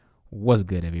What's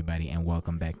good, everybody, and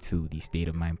welcome back to the State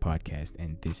of Mind podcast.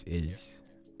 And this is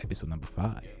episode number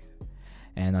 5.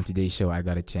 And on today's show, I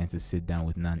got a chance to sit down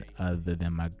with none other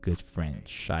than my good friend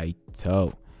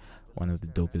Shaito, one of the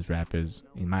dopest rappers,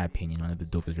 in my opinion, one of the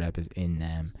dopest rappers in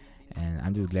NAM. And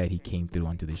I'm just glad he came through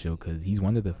onto the show because he's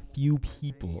one of the few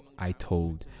people I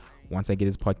told, once I get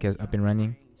his podcast up and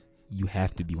running, you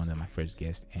have to be one of my first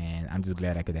guests. And I'm just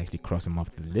glad I could actually cross him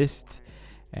off the list.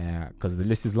 Because the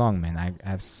list is long, man. I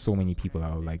have so many people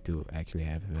I would like to actually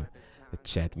have a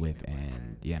chat with,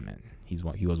 and yeah, man, he's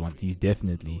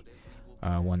definitely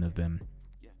one of them.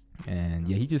 And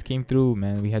yeah, he just came through,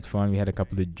 man. We had fun. We had a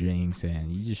couple of drinks, and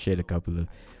he just shared a couple of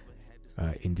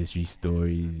industry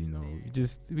stories. You know,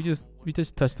 we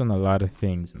just touched on a lot of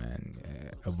things,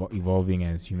 man. Evolving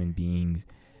as human beings,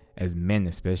 as men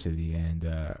especially, and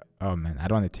oh man, I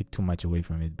don't want to take too much away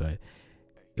from it, but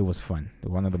it was fun.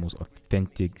 One of the most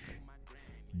authentic,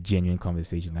 genuine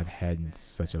conversations I've had in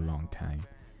such a long time.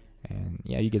 And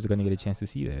yeah, you guys are going to get a chance to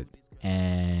see that.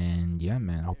 And yeah,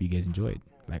 man, I hope you guys enjoyed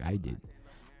like I did.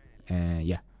 And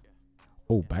yeah.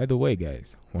 Oh, by the way,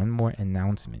 guys, one more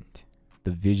announcement.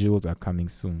 The visuals are coming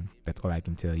soon. That's all I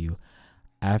can tell you.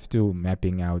 After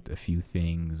mapping out a few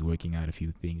things, working out a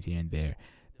few things here and there,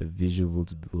 the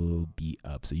visuals will be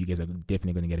up. So you guys are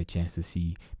definitely going to get a chance to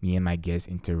see me and my guests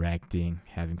interacting,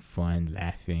 having fun,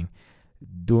 laughing,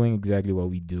 doing exactly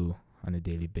what we do on a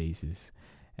daily basis.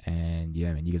 And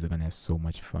yeah, man, you guys are going to have so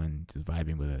much fun just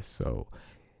vibing with us. So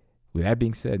with that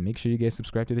being said, make sure you guys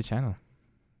subscribe to the channel.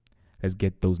 Let's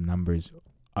get those numbers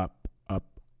up.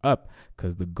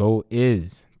 Because the goal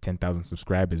is 10,000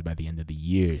 subscribers by the end of the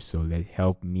year. So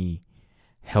help me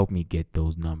get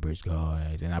those numbers,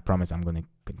 guys. And I promise I'm going to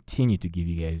continue to give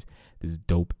you guys this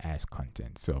dope ass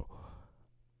content. So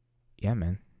yeah,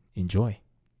 man, enjoy.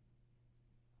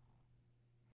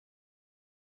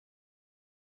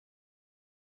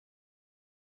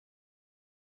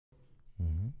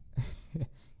 You're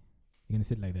going to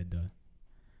sit like that, dog.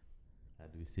 How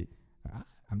do we sit?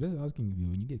 I'm just asking you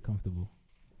when you get comfortable.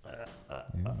 Yeah,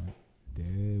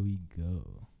 there we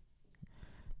go.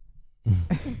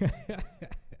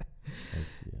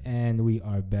 And we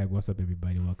are back. What's up,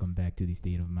 everybody? Welcome back to the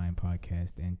State of Mind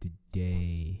podcast. And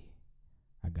today,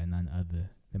 I got none other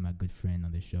than my good friend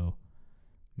on the show,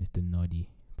 Mr. Naughty.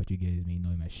 But you guys may know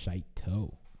him as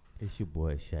Shaito. It's your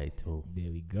boy Shaito.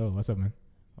 There we go. What's up, man?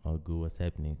 All good. What's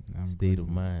happening? I'm State good, of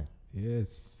man. mind.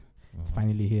 Yes. It's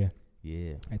finally here.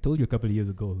 Yeah. I told you a couple of years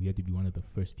ago you had to be one of the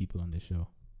first people on the show.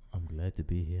 I'm glad to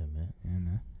be here, man.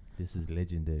 And This is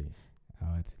legendary.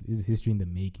 it's history in the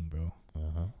making, bro.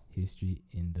 History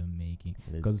in the making.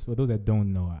 Because for those that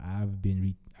don't know, I've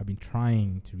been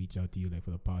trying to reach out to you like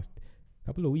for the past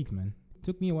couple of weeks, man. It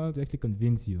took me a while to actually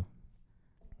convince you.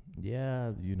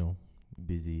 Yeah,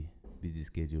 busy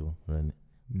schedule, running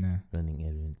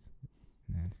errands.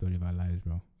 Story of our lives,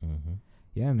 bro. Mm-hmm.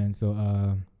 Yeah, man. So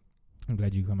I'm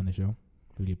glad you come on the show.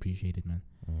 Really appreciate it, man.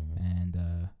 Mm-hmm. And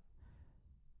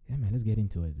yeah, man, let's get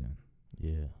into it, man.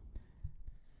 Yeah.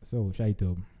 So,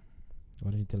 Shaito,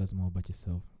 why don't you tell us more about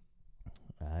yourself?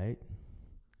 All right.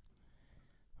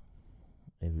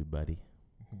 Everybody.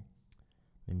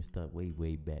 Let me start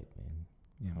way back, man.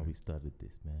 Yeah, How man. we started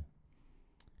this, man.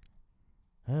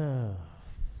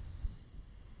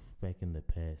 Back in the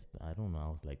past, I don't know, I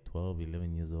was like 12,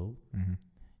 11 years old. Mm-hmm.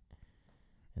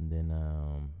 And then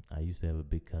I used to have a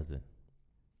big cousin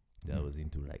that was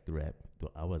into like rap.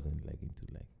 So I wasn't like into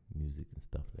like music and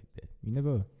stuff like that. You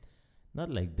never... Not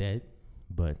like that,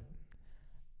 but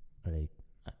like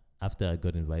after I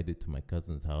got invited to my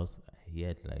cousin's house, he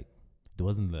had like, it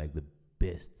wasn't like the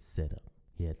best setup.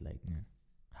 He had like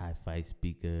hi-fi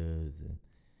speakers and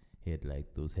he had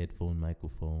like those headphone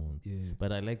microphones. Yeah.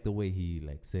 But I like the way he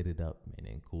like set it up, man,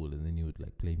 and cool. And then he would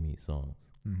like play me songs.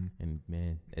 Mm-hmm. And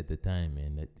man, at the time,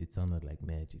 man, it sounded like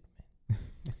magic, man.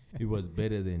 It was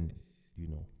better than,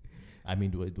 I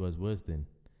mean, it was worse than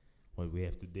what we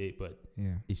have today, but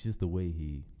Yeah. it's just the way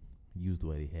he used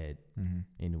what he had. Mm-hmm.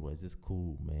 And it was just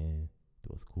cool, man.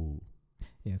 It was cool.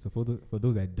 Yeah, so for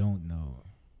those that don't know,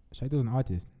 Shaito's an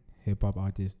artist, hip-hop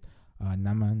artist,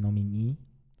 Nama Nomini,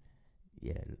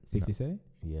 Yeah. safe to say?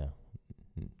 Yeah.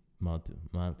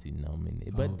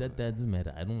 Multi-nominated. But that doesn't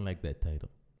matter. I don't like that title.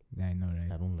 Yeah, I know,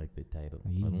 right? I don't like the title.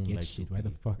 Like, you I didn't don't get like shit. to Why the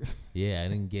be- fuck? Yeah, I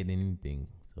didn't get anything.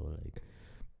 So like,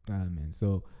 Man.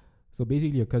 So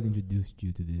basically, your cousin introduced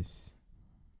you to this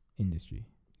industry.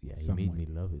 yeah, he Somewhat. made me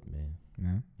love it, man.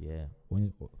 Yeah. Yeah.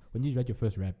 When did you write your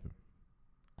first rap?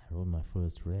 I wrote my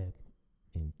first rap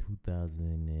in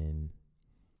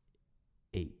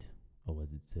 2008, or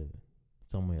was it 7?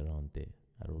 Somewhere around there.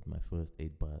 I wrote my first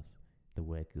 8 bars the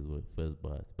wackest were first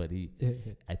bars. But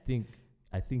I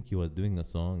think he was doing a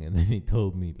song, and then he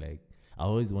told me like, I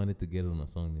always wanted to get on a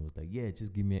song. And he was like, yeah,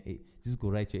 just give me an 8. Just go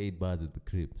write your 8 bars at the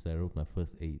crib. So I wrote my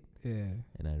first 8. Yeah.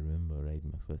 And I remember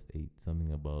writing my first 8,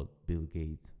 something about Bill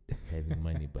Gates having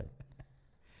money, but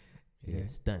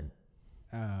it's done.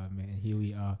 Ah, man, here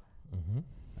we are. Mm-hmm.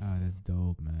 Ah, that's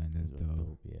dope, man. That's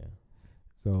dope. Yeah.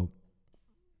 So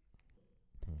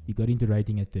you got into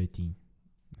writing at 13.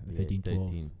 13,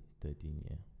 12. 13,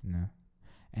 yeah. Nah.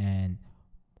 And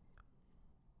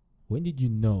when did you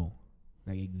know,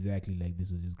 like, exactly, like, this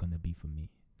was just gonna be for me?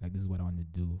 Like, this is what I want to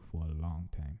do for a long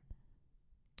time.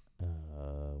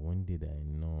 When did I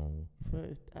know?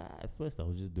 At first I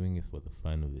was just doing it for the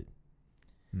fun of it.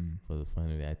 For the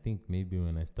fun of it. I think maybe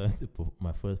when I started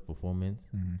my first performance,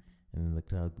 and then the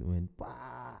crowd went,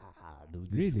 "Wow!" They were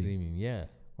just screaming. Yeah.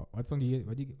 What song did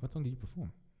you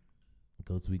perform?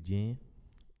 Goes with Jane.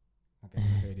 Okay, I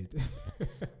heard it.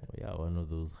 Yeah, one of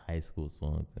those high school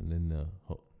songs, and then the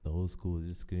whole school was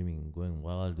just screaming and going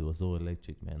wild. It was so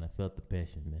electric, man. I felt the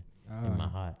passion, man, in my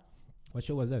heart. What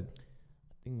show was that?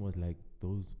 I think it was like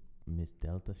those Miss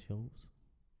Delta shows.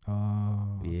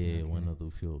 Oh, yeah, okay. one of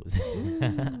those shows. You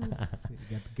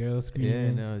got the girls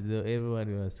screaming. Yeah, no,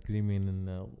 everybody was screaming, and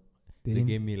they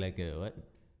gave me like a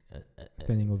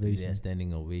standing ovation. Yeah,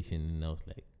 standing ovation, and I was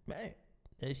like, man,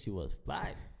 that shit was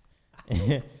fire.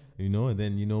 You know, and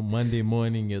then, you know, Monday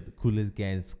morning, you're the coolest guy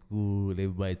in school.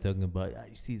 Everybody talking about,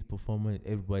 you see his performance.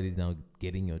 Everybody's now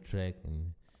getting your track.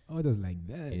 And it was like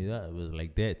that. Yeah, it was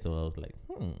like that. So I was like,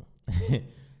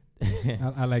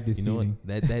 I like this feeling.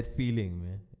 Know, that feeling,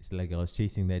 man. It's like I was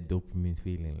chasing that dopamine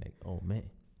feeling. Like, oh, man.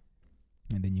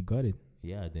 And then you got it.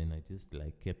 Yeah, then I just,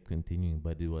 like, kept continuing.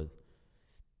 But it was,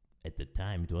 at the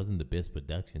time, it wasn't the best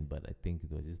production. But I think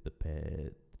it was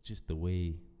just the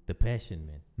way... The passion,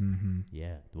 man. Mm-hmm.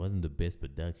 Yeah, it wasn't the best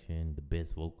production, the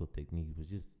best vocal technique. It was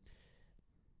just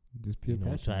pure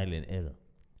passion. Trial and error.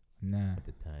 Nah. At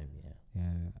the time, yeah.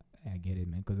 Yeah, I get it,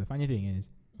 man. Because the funny thing is,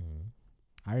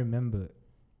 I remember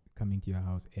coming to your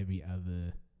house every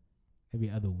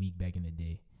other week back in the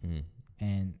day.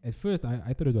 And at first,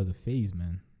 I thought it was a phase,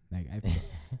 man. Like,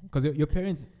 because your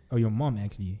parents, or your mom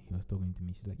actually, he was talking to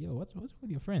me. She's like, yo, what's wrong with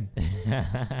your friend?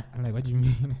 I'm like, what do you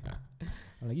mean?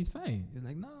 I'm like, he's fine. He's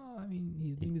like, no, I mean,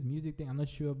 he's doing this music thing. I'm not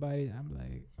sure about it. I'm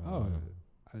like,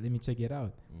 let me check it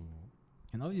out.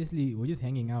 And obviously, we're just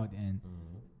hanging out. And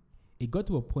it got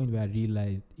to a point where I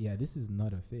realized, yeah, this is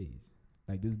not a phase.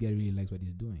 Like, this guy really likes what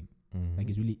he's doing. Like,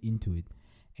 he's really into it.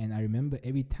 And I remember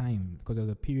every time, because there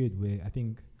was a period where I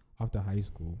think after high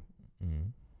school,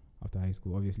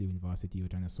 obviously in varsity, we're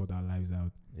trying to sort our lives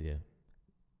out. Yeah.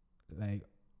 Like,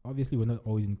 obviously, we're not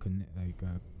always in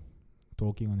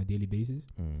talking on a daily basis.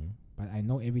 But I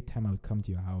know every time I would come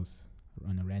to your house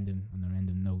on a random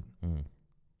note,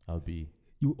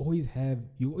 you always have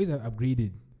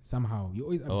upgraded somehow. You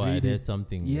always upgraded. Oh, I did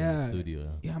something in the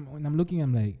studio. Yeah, when I'm looking,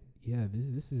 I'm like, yeah,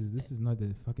 this is not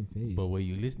the fucking phase. But were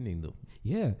you listening though?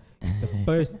 Yeah,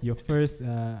 your first,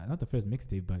 not the first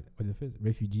mixtape, but was the first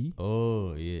Refugee?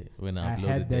 Oh yeah, when I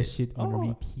had that shit on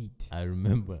repeat. I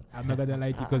remember. I'm not gonna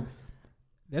lie to you, because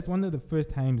that's one of the first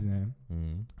times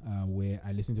where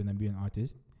I listened to an Namibian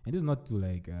artist, and this is not to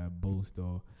like boast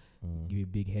or give you a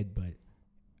big head, but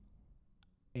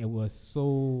it was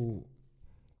so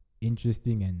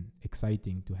interesting and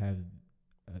exciting to have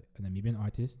a Namibian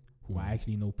artist who I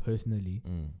actually know personally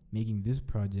making this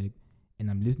project, and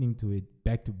I'm listening to it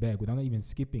back to back without even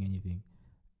skipping anything.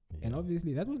 Yeah. And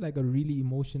obviously that was like a really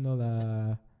emotional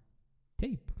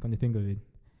tape, come to think of it.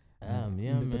 Yeah,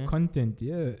 man. The content,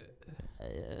 yeah.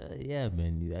 Yeah,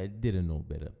 man. I didn't know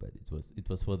better, but it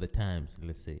was for the times,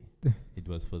 let's say. It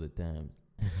was for the times.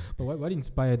 But what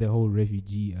inspired the whole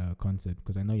Refugee concept?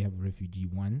 Because I know you have Refugee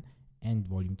 1 and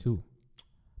Volume 2.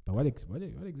 But what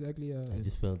exactly? I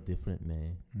just felt different,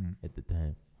 man. At the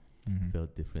time,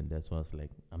 felt different. That's why I was like,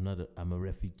 I'm a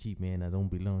refugee, man. I don't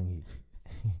belong here.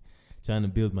 Trying to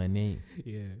build my name.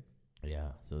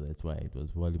 Yeah. So that's why it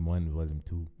was Volume 1, Volume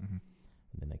 2, and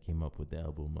then I came up with the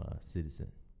album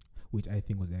Citizen, which I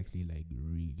think was actually like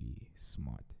really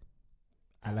smart.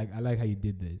 I like how you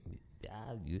did that.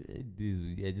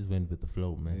 I just went with the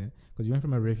flow, man. Yeah, because you went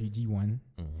from a Refugee 1.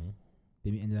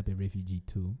 Then we ended up at Refugee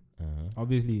 2.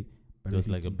 Obviously, there was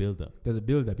like a build-up. There's a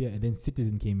build-up, yeah. And then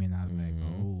Citizen came in. I was like,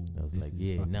 I was like,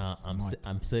 yeah, now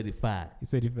I'm certified. You're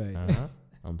certified.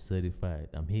 I'm certified.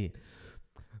 I'm here.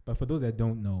 But for those that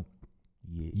don't know,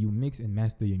 you mix and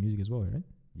master your music as well, right?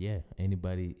 Yeah.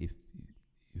 Anybody, if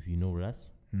you know Russ,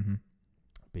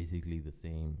 basically the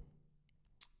same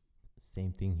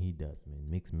thing he does, man.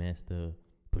 Mix, master,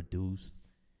 produce.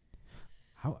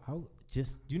 How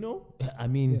just I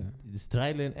mean, Yeah. it's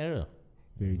trial and error.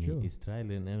 Very true. It's trial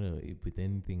and error. With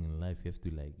anything in life, you have to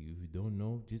if you don't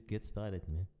know, just get started,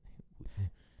 man.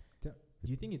 Do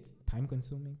you think it's time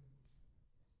consuming?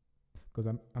 Because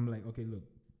I'm like, okay, look,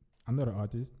 I'm not an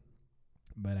artist,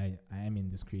 but I am in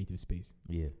this creative space.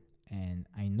 Yeah. And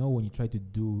I know when you try to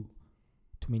do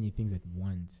too many things at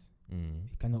once, Mm.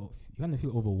 you kind of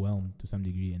feel overwhelmed to some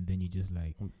degree, and then you just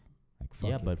like fuck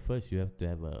Yeah, it. but first you have to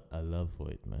have a love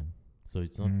for it, man. So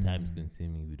it's not time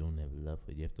consuming if you don't have a love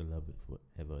for it. You have to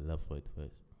have a love for it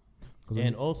first.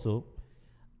 And also,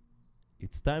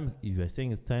 it's time. If you're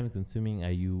saying it's time consuming,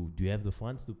 do you have the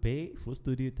funds to pay for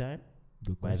studio time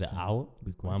good by question. the hour?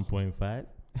 Good question. 1.5.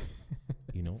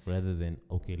 Rather than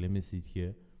okay, let me sit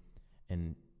here,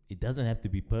 and it doesn't have to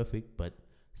be perfect, but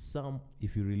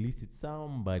if you release it,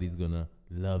 somebody's gonna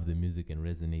love the music and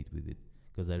resonate with it.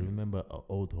 Because I remember an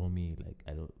old homie,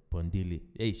 Pondili.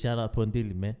 Hey, shout out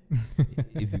Pondili, man.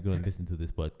 If you're going to listen to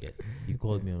this podcast. He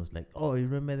called me and was like, oh, you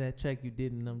remember that track you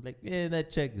did? And I'm like, yeah,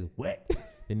 that track is whack.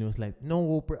 Then he was like,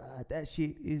 no, bruh, that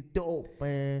shit is dope,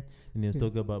 man. And he was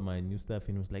talking about my new stuff.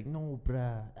 And he was like, no,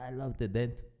 bruh, I loved it.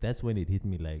 Then that's when it hit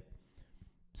me like,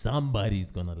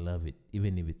 somebody's going to love it,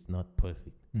 even if it's not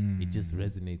perfect. It just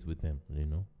resonates with them,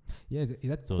 Yeah, is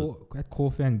that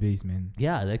core fan base, man?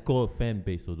 Yeah, that core fan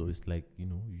base. Although it's like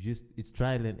it's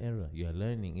trial and error. You are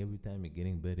learning every time. You're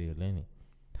getting better. You're learning.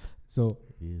 So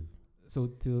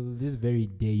till this very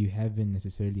day, you haven't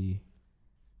necessarily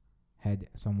had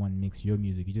someone mix your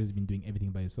music. You just been doing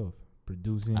everything by yourself,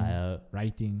 producing,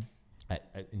 writing.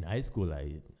 In high school,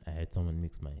 I had someone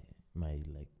mix my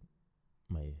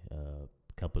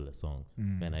couple of songs,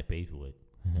 and I paid for it.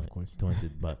 Of course,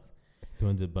 $200.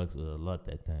 $200 was a lot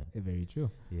that time. Very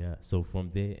true. Yeah. So from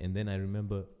there, and then I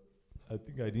remember, I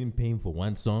think I didn't pay him for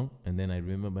one song, and then I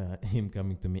remember him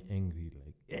coming to me angry,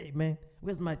 like, "Hey man,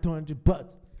 where's my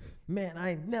 $200? Man,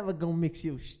 I ain't never gonna mix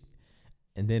you."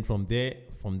 And then from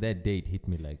that day, it hit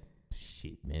me like,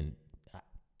 shit, man.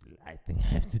 I think I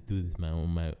have to do this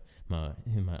on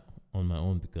my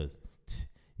own because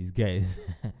these guys.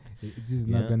 It's just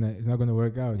not gonna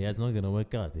work out. Yeah, it's not gonna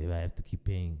work out if I have to keep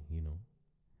paying.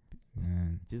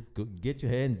 Man. Just go get your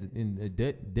hands in the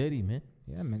dirty, man.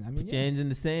 Yeah, man. I mean, put your hands in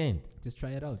the sand. Just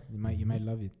try it out. You might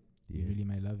love it. Yeah. You really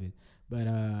might love it. But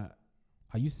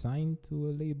are you signed to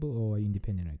a label or are you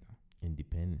independent right now?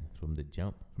 Independent from the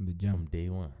jump. From day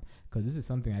one. Because this is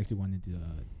something I actually wanted to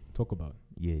talk about.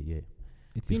 Yeah.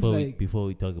 It seems like before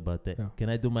we talk about that, can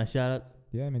I do my shout outs?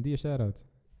 Yeah, man. Do your shout outs.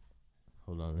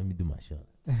 Hold on, let me do my shout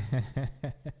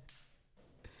out.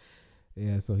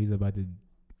 Yeah, so he's about to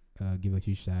give a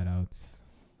few shout outs.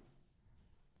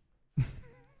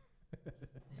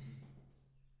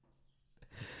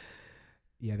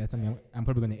 Yeah, that's something I'm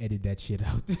probably going to edit that shit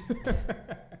out.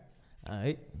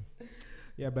 Alright.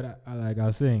 Yeah, but like I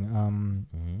was saying,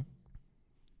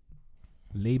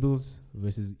 labels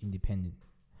versus independent.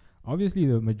 Obviously,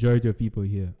 the majority of people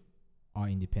here are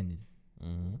independent.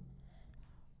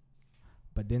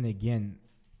 But then again,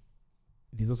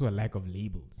 there's also a lack of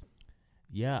labels.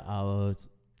 Yeah, I was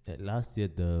last year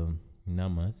at the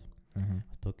Namas. I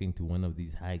was talking to one of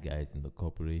these high guys in the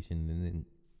corporation, and then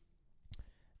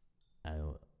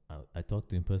I talked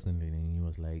to him personally, and he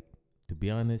was like, "To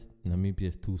be honest, Namibia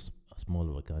is too small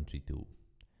of a country to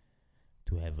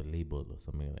have a label or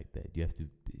something like that. You have to.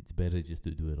 It's better just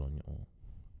to do it on your own."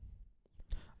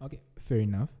 Okay, fair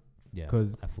enough. Yeah,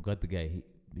 because I forgot the guy.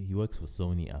 He works for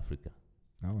Sony Africa.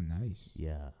 Oh, nice.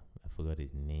 Yeah, I forgot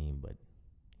his name, but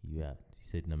he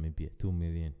said Namibia 2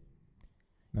 million.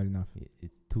 Not enough.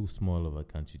 It's too small of a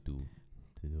country to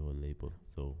do a label.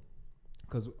 So,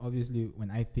 because obviously,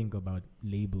 when I think about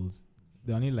labels,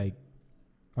 they're only like,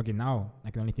 okay, now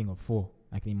I can only think of 4.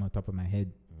 I can name on top of my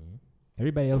head.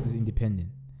 Everybody else is independent,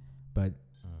 but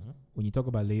when you talk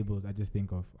about labels, I just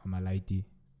think of Amalaiti,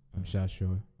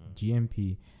 Shasho,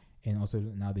 GMP, and also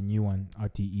now the new one,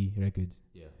 RTE Records.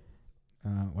 Yeah.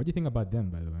 What do you think about them,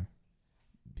 by the way?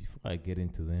 Before I get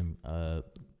into them,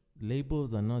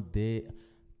 labels are not there.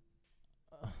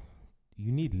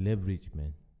 You need leverage,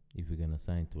 man, if you're gonna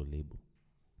sign to a label,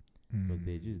 because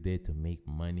they're just there to make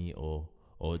money or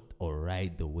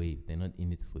ride the wave. They're not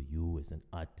in it for you as an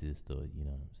artist or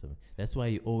something. That's why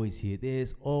you always hear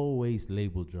there's always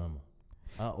label drama.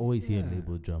 I always hear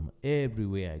label drama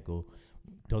everywhere I go.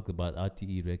 Talk about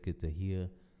RTE Records are here.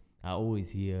 I always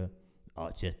hear,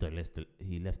 Chester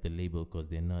he left the label because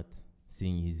they're not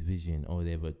seeing his vision, or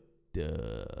they have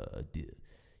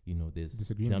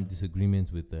there's some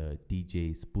disagreements with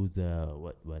DJ Spooza,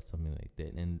 what something like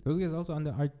that. And those guys also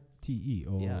under RTE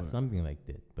or something like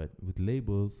that. But with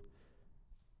labels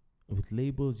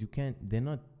you can't.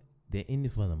 they're in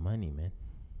it for the money, man.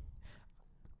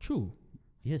 True.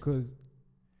 Yes. Because,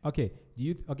 okay,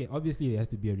 obviously there has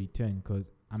to be a return.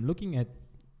 Because I'm looking at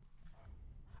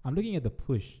the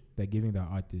push they're giving the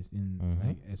artists in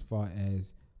like as far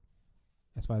as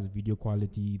video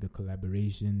quality, the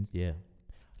collaborations. Yeah.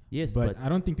 Yes, but I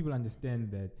don't think people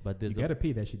understand that. But you gotta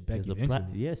pay that shit back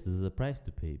eventually. Yes, there's a price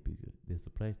to pay. There's a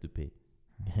price to pay.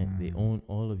 They own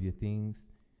all of your things.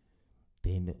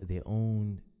 They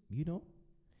own, you know,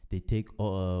 they take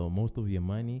most of your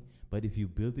money. But if you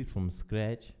build it from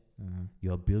scratch,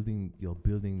 you're building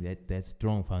that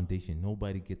strong foundation.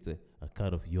 Nobody gets a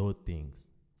cut of your things,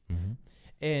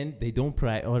 and they don't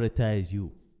prioritize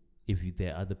you. If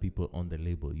there are other people on the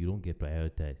label, you don't get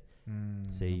prioritized.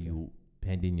 Say you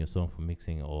hand in your song for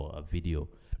mixing or a video,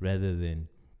 rather than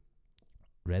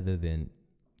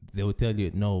they will tell you,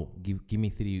 no, give me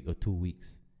 3 or 2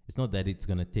 weeks. It's not that it's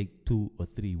gonna take 2 or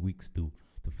 3 weeks to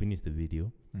finish the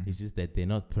video. It's just that they're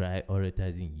not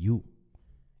prioritizing you.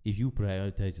 If you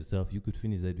prioritize yourself, you could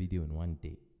finish that video in 1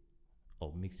 day,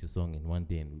 or mix your song in 1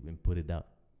 day and put it out.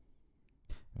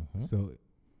 So,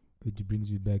 which brings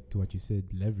you back to what you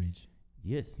said, leverage.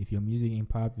 Yes. If your music ain't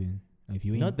popping, if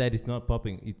you ain't, not that it's not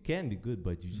popping, it can be good,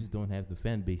 but you just don't have the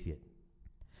fan base yet.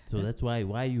 So that's why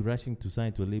are you rushing to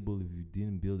sign to a label if you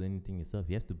didn't build anything yourself?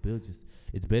 You have to build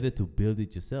it's better to build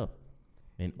it yourself.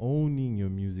 And owning your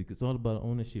music, it's all about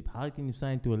ownership. How can you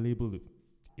sign to a label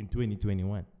in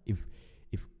 2021 if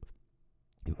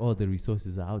all the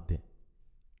resources are out there?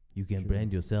 You can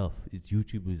brand yourself.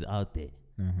 YouTube is out there.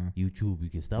 YouTube, you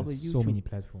can start with YouTube. So many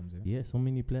platforms. Yeah, so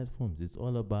many platforms. It's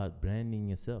all about branding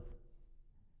yourself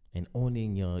and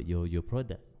owning your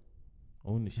product.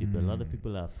 Ownership. A lot of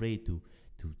people are afraid to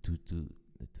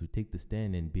take the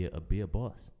stand and be a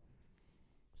boss.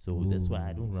 So that's why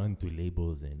I don't run to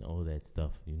labels and all that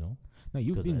stuff, you know. No,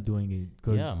 you've been doing it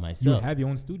because myself. You have your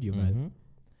own studio, right?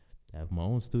 I have my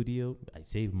own studio. I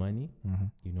save money,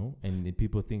 you know. And then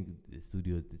people think the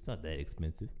studio, it's not that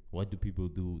expensive. What do people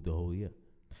do the whole year?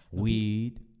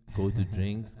 Weed, go to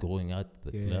drinks, going out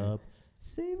to the club.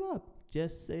 Save up.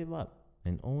 Just save up.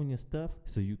 And own your stuff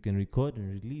so you can record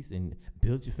and release and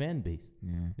build your fan base.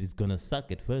 Yeah. It's going to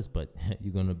suck at first, but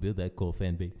you're going to build that core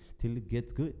fan base till it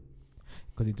gets good.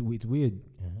 Because it's weird.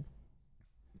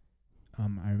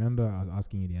 I remember I was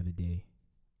asking you the other day,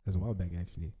 as a while back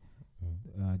actually,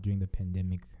 during the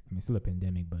pandemic. I mean, still a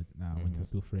pandemic, but when it was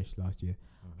still fresh last year.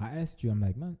 I asked you, I'm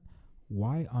like, man,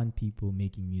 why aren't people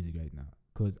making music right now?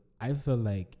 Because I felt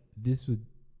like this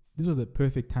was a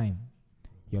perfect time.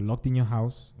 You're locked in your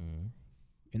house.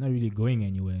 You're not really going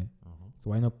anywhere. So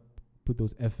why not put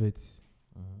those efforts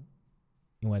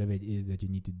in whatever it is that you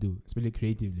need to do, especially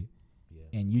creatively?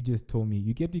 Yeah. And you just told me,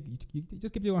 you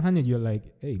just kept it 100. You're like,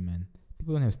 hey, man,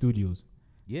 people don't have studios.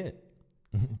 Yeah.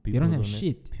 They don't have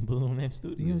shit. People don't have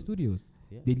studios. They don't have studios.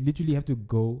 Yeah. They literally have to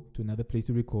go to another place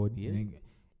to record. Yes.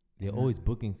 They're always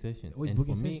booking sessions. Always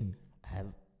booking sessions.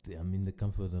 I'm in the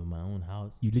comfort of my own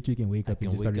house. You literally can wake up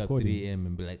and just start recording. I can wake up 3 a.m.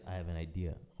 and be like, I have an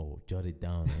idea, or jot it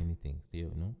down or anything. So,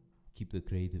 you know, keep the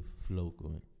creative flow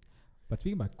going. But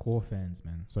speaking about core fans,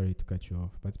 man, sorry to cut you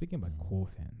off, but speaking about core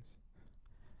fans,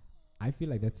 I feel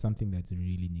like that's something that's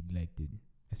really neglected,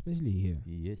 especially here.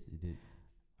 Yes, it is.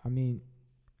 I mean,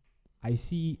 I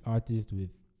see artists with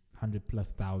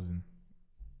 100,000+,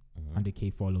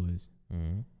 100K followers,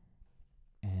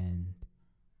 and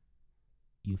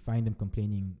you find them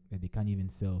complaining that they can't even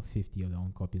sell 50 of their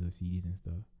own copies of CDs and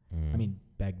stuff. I mean,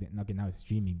 back then, okay, now it's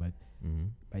streaming, but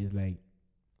it's like,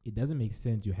 it doesn't make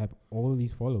sense. You have all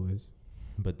these followers,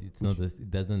 but it's not.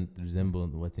 It doesn't resemble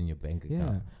what's in your bank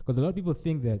account. Yeah, because a lot of people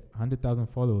think that 100,000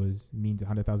 followers means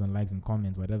 100,000 likes and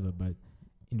comments, whatever. But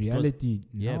in reality,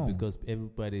 no. Because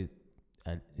everybody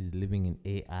is living in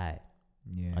AI,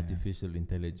 artificial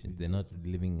intelligence. They're not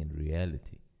living in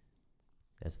reality.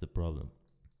 That's the problem.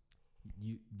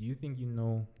 Do you think you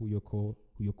know who your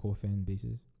core fan base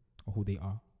is, or who they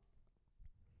are?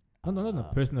 Not on a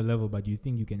personal level, but do you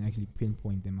think you can actually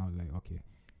pinpoint them out? Like, okay,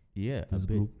 this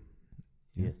group.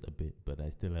 Yes, a bit, but I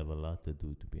still have a lot to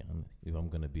do, to be honest. If I'm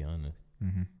gonna be honest,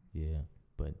 yeah.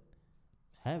 But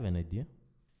I have an idea.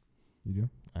 You do?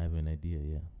 I have an idea.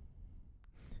 Yeah,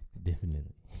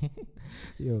 definitely.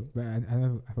 Yo, but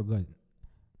I forgot.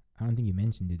 I don't think you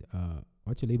mentioned it.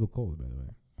 What's your label called, by the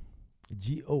way?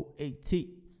 GOAT.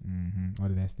 What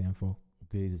did that stand for?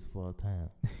 Greatest of all time.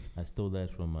 I stole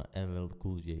that from LL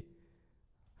Cool J.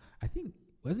 I think,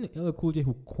 wasn't it LL Cool J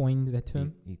who coined that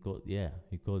term? He called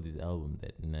his album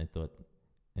that, and I thought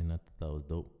that was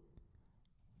dope.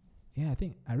 Yeah, I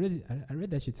think I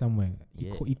read that shit somewhere.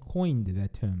 He coined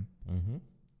that term.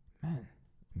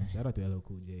 Man, shout out to LL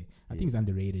Cool J. I think he's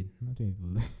underrated. Not many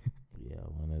people. Yeah,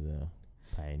 one of the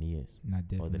pioneers Not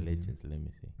or the definitely. legends. Let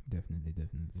me say.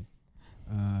 Definitely.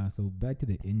 So back to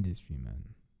the industry, man.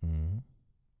 Mm-hmm.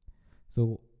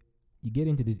 So you get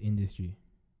into this industry.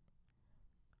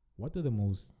 What were the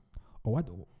most, or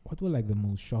what were like the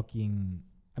most shocking?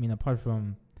 I mean, apart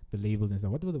from the labels and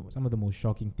stuff, what were some of the most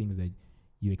shocking things that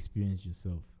you experienced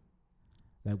yourself?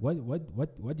 Like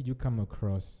what did you come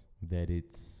across That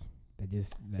it's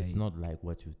it's not like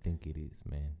what you think it is,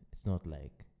 man. It's not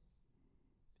like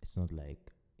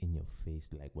in your face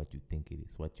like what you think it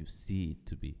is, what you see it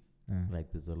to be.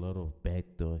 Like there's a lot of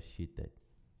backdoor shit that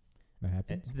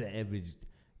happens. The average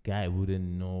guy wouldn't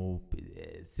know.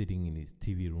 Sitting in his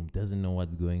TV room, doesn't know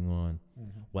what's going on.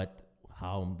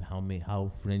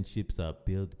 How friendships are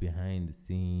built behind the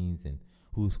scenes, and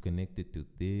who's connected to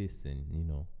this,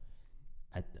 and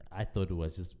I thought it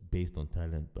was just based on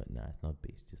talent, but nah, it's not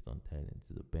based just on talent.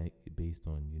 It's based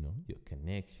on your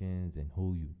connections and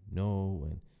who you know,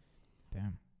 and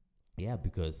damn, yeah,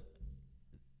 because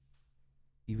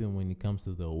even when it comes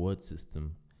to the award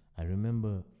system, I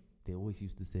remember they always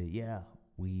used to say, yeah,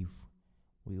 we've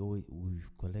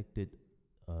collected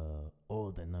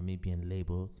all the Namibian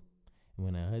labels. And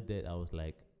when I heard that, I was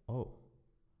like, oh,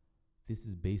 this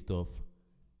is based off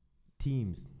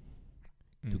teams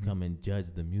to come and judge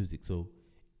the music. So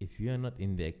if you're not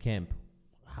in their camp,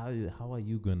 how are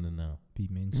you gonna now be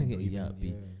mentioned? you know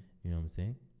what I'm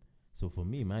saying? So for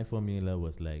me, my formula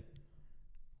was like,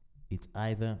 it's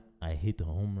either I hit a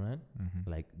home run,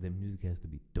 like the music has to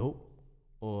be dope,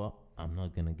 or I'm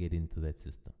not gonna get into that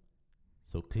system.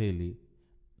 So clearly,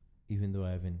 even though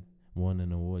I haven't won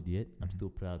an award yet, I'm still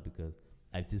proud because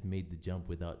I've just made the jump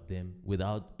without them,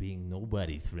 without being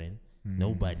nobody's friend,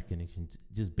 nobody's connection,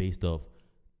 just based off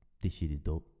this shit is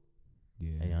dope.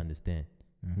 Yeah, I understand.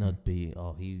 Not be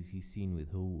he's seen with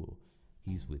who, or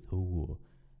he's with who, or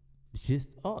it's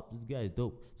just this guy is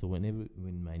dope. So when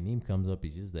my name comes up,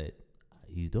 it's just that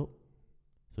he's dope.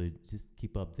 So just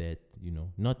keep up that,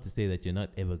 not to say that you're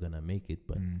not ever gonna make it,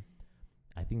 but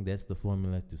I think that's the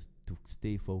formula to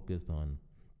stay focused on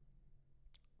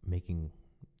making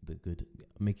a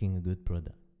good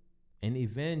product, and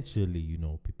eventually,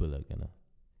 people are gonna,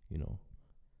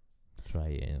 try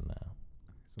and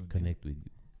connect with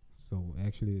you. So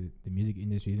actually, the music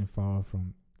industry isn't far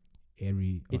from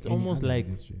it's almost like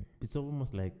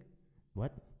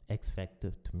what X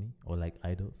Factor to me, or like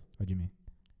Idols. What do you mean?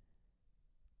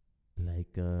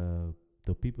 Like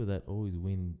the people that always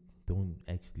win don't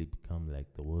actually become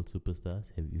like the world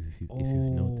superstars. If you've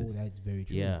noticed, that's very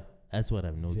true. Yeah, that's what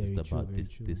I've noticed about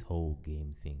true. this whole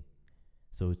game thing.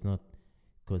 So it's not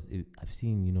because I've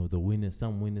seen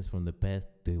some winners from the past,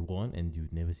 they won and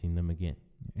you've never seen them again.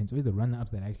 And so it's the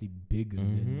runner-ups that are actually bigger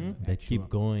than the that keep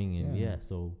going, and yeah.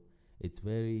 So it's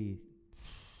very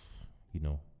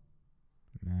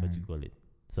Man. what you call it,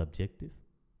 subjective.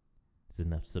 It's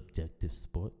enough subjective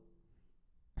sport.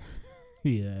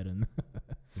 Yeah, I don't know.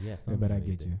 Yeah, but I like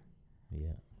get that. you.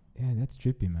 Yeah. Yeah, that's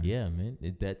trippy, man. Yeah, man.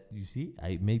 That you see,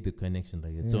 I made the connection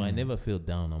like that. So I never feel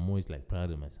down. I'm always like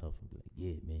proud of myself. I'm like,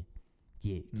 yeah, man.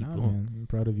 Yeah, keep going. Man, I'm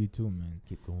proud of you too, man.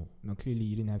 Keep going. No, clearly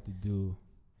you didn't have to do.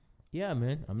 Yeah,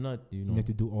 man. I'm not. You didn't have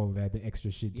to do all that, the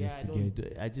extra shit, just to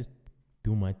get. I just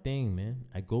do my thing, man.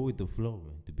 I go with the flow,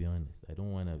 man. To be honest, I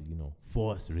don't want to,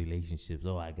 force relationships.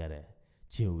 Oh, I gotta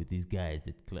chill with these guys.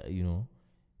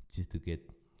 Just to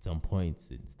get some points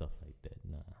and stuff like that.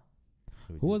 Nah.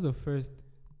 So Who was the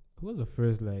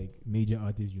first like major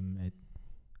artist you met,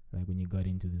 like when you got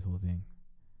into this whole thing?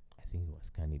 I think it was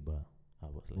Cannibal. I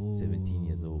was like 17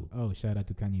 years old. Oh, shout out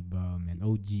to Cannibal, man.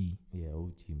 OG. Yeah,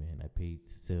 OG, man. I paid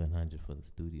 $700 for the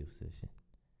studio session.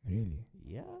 Really?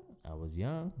 Yeah, I was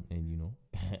young, and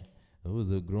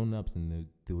those are grown-ups, and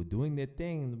they were doing their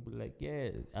thing, and they were like, yeah,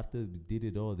 after we did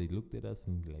it all, they looked at us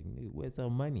and like, where's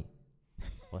our money?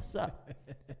 What's up?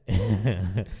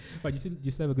 But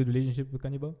you still have a good relationship with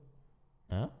Cannibal?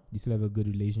 Huh? You still have a good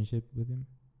relationship with him?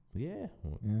 Yeah.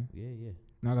 Yeah.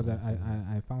 No, because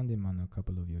I found him on a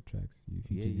couple of your tracks. You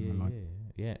featured him a lot.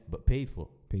 Yeah. But paid for.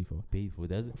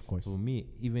 That's of course. For me,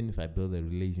 even if I build a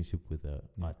relationship with an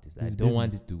artist, I don't business.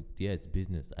 want it to. Yeah, it's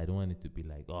business. I don't want it to be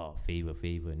like, oh,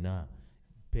 favor. Nah, I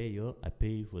pay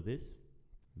you for this.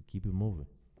 We keep it moving.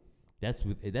 That's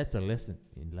a lesson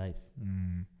in life.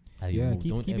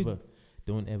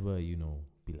 Don't ever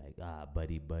be like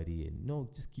buddy, and no,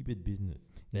 just keep it business.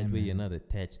 That way you're not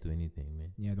attached to anything,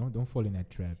 man. Yeah, don't fall in that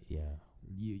trap. Yeah.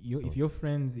 If your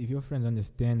friends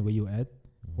understand where you're at,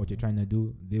 what you're trying to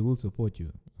do, they will support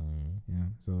you. Yeah.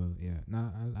 So yeah,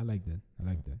 I like that.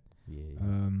 Yeah.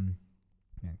 Man,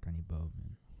 Cannibal,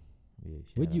 man. Yeah.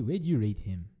 Where do you rate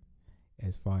him,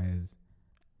 as far as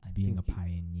being a think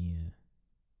pioneer.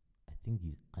 I think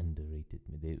he's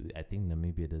underrated. I think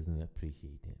Namibia doesn't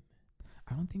appreciate him.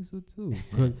 I don't think so too.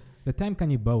 Because the time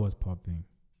Cannibal was popping,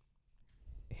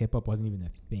 hip hop wasn't even a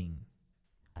thing.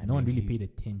 No one really paid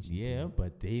attention. Yeah, to it.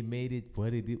 but they made it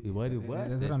what it was.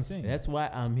 That's what I'm saying. That's why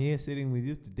I'm here sitting with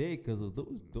you today, because of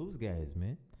those guys,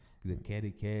 man. The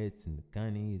Catty Cats and the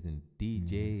Cunnies and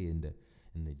DJ and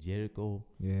the Jericho.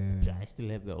 Yeah. I still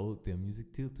have their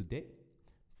music till today.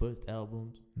 First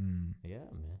albums. Yeah,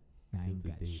 man. Nah, I ain't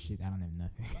till got today. shit. I don't have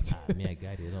nothing. I mean, I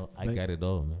got it all. I But- got it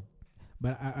all, man.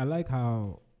 But I like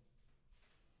how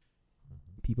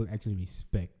people actually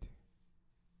respect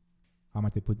how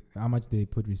much they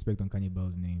put respect on Kanye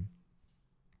Bell's name.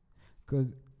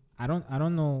 Cause I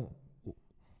don't know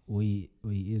where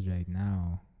he is right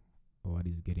now or what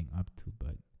he's getting up to,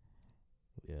 but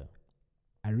Yeah.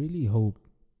 I really hope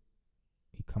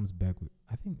he comes back with.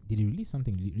 I think did he release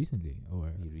something recently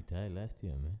or? He retired last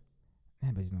year, man.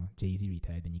 Yeah, but Jay-Z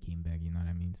retired, then he came back. You know what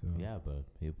I mean? So Yeah, but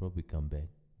he'll probably come back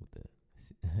with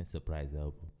a surprise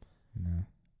album. nah,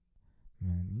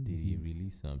 man. you Did see- he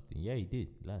release something? Yeah, he did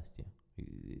last year.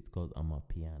 It's called I'm a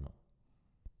Piano.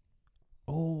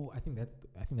 Oh, I think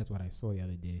that's what I saw the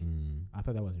other day. Mm. I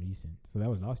thought that was recent. So that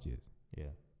was last year's. Yeah.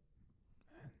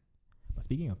 But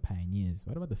speaking of pioneers,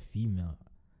 what about the female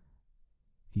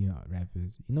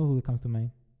rappers? You know who comes to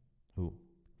mind? Who?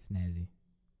 Snazzy.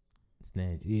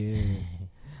 Snazzy.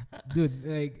 Yeah. Dude,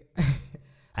 like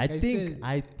I Like I think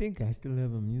said- I still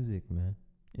have a music, man.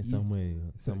 In Yeah. some way,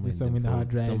 just somewhere in the hard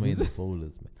drives. somewhere in the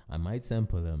folders, man. I might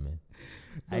sample her, man.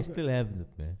 No, I but- still have it,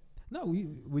 man. no, we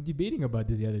were debating about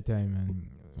this the other time, man.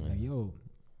 Yeah. Like, yo,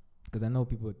 because I know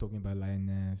people were talking about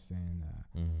Lioness and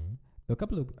Mm-hmm. a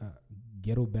couple of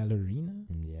Ghetto Ballerina.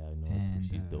 Yeah, I know. And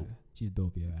She's dope. She's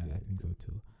dope, yeah. Yeah, I think so dope.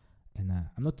 too. And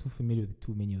I'm not too familiar with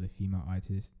too many of the female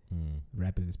artists,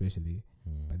 rappers especially.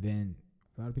 But then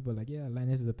a lot of people are like, yeah,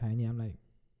 Lioness is a pioneer. I'm like,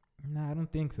 nah, I don't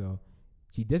think so.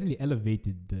 She definitely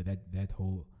elevated that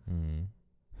whole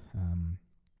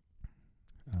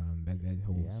that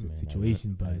whole Yeah, man,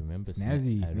 situation. I but remember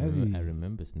Snazzy, I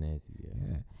remember Snazzy. Yeah.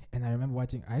 yeah. And I remember I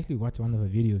actually watched one of her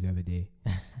videos the other day.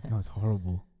 It was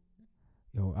horrible.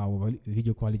 Yo, our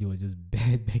video quality was just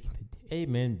bad back in the day. Hey,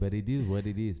 man, but it is what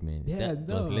it is, man. Yeah, that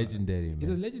was no. legendary, man. It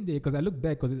was legendary because I look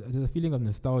back because there's a feeling of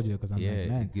nostalgia because I'm yeah, like,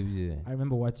 man, it gives you that. I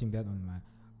remember watching that on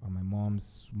my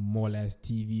mom's small ass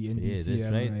TV, NBC. that's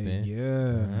I'm right, like, man.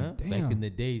 Yeah, damn. Back in the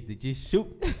days, they just shoot.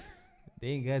 They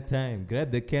ain't got time.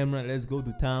 Grab the camera, let's go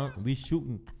to town. We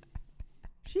shooting.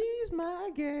 She's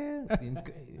my girl.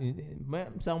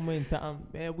 Somewhere in town,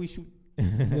 man, we shoot.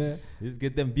 Yeah. Just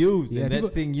get them views. Yeah, and that people-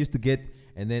 thing used to get,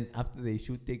 and then after they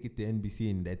shoot, take it to NBC,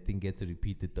 and that thing gets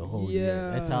repeated the whole year.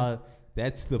 Yeah.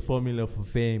 That's the formula for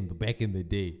fame back in the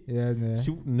day. Yeah, nah.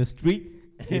 Shoot in the street,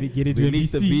 Get it to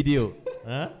release the NBC. video.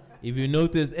 Huh? If you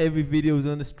notice, every video is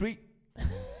on the street.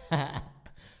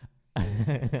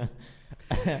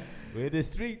 We're the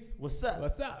streets. What's up?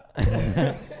 What's up?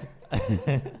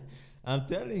 I'm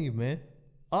telling you, man.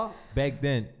 Oh, back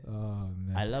then, Oh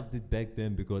man. I loved it back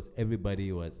then because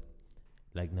everybody was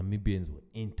like Namibians were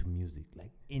into music,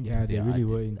 like into Yeah, they their really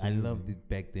were artists. into I music. loved it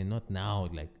back then. Not now,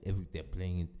 like they're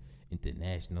playing it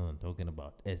international and talking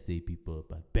about SA people,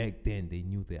 but back then they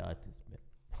knew their artists, man.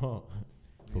 Oh,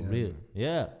 for Yeah, real. man.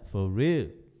 Yeah, for real.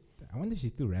 I wonder if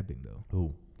she's still rapping though.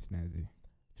 Who? Snazzy.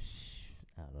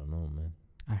 I don't know, man.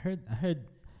 I heard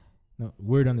no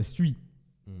word on the street.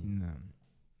 Mm. No,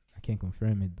 I can't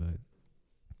confirm it, but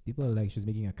people are like she's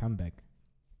making a comeback.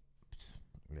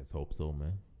 Let's hope so,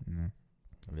 man. No.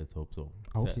 Let's hope so.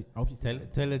 I hope she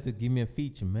Tell her to give me a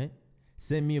feature, man.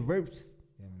 Send me a verse.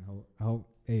 Yeah, man. I hope.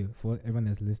 Hey, for everyone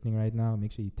that's listening right now,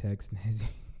 make sure you tag Snazzy.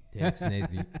 Text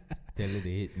Snazzy. Tell her to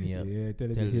hit me up. Yeah, tell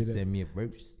her Tell to her to hit up. send me a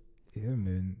verse. Yeah,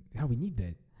 man. Yeah, we need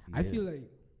that. I Yeah. feel like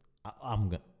I'm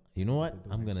gonna. You know what? That's a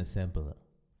dope I'm gonna sample her.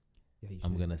 yeah, you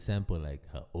I'm should. gonna sample like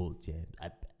her old jams.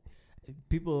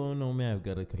 People don't know me. I've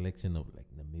got a collection of like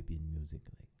Namibian music.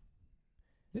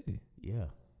 Like Really? yeah,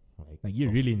 Like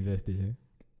you're really invested, huh?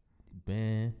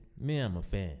 man. Me, I'm a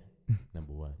fan.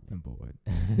 Number one. Number one.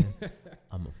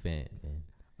 I'm a fan, man.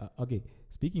 Okay,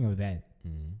 speaking of that,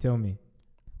 Mm. tell me,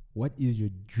 what is your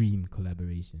dream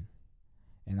collaboration?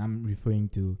 And I'm referring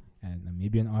to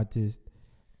maybe an artist,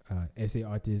 essay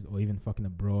artist, or even fucking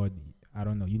abroad. I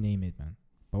don't know. You name it, man.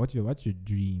 But what's your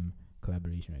dream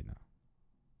collaboration right now?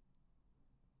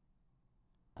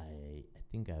 I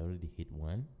think I already hit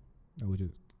one,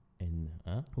 and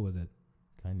Who was that?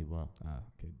 kind of well. Ah,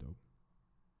 okay, dope.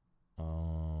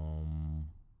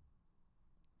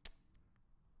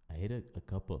 I hit a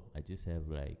couple. I just have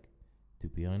like, to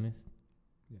be honest.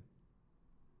 Yeah.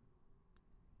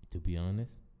 To be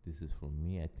honest, this is from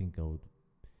me, I think I would,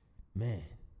 man,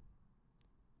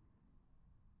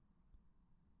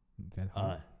 Is that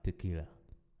hard? Tequila.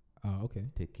 Oh, okay.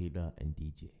 Tequila and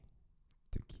DJ.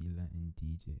 Tequila and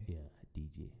DJ. Yeah,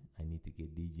 DJ. I need to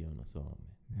get DJ on a song,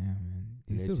 man. Yeah, man.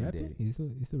 Is he still rapping? Legendary. Is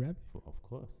he still rapping? Of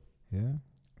course. Yeah.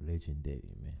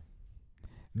 Legendary, man.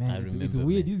 Man, I it's remember,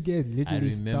 weird. man. These guys I literally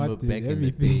remember started back in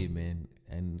everything. the day, man,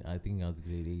 and I think I was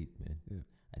grade 8, man. Yeah.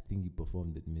 I think he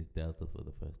performed at Miss Delta for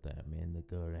the first time, man. The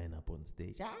girl ran up on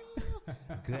stage,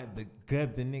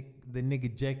 grabbed the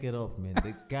nigga jacket off, man.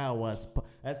 The guy was,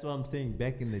 that's what I'm saying.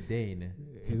 Back in the day, man.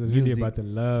 It was really about the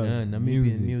love,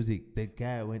 Namibian music. The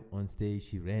guy went on stage,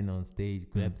 she ran on stage,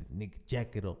 grabbed the nigga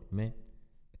jacket off, man.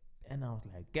 And I was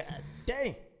like, God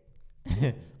dang,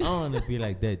 I want to be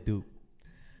like that dude.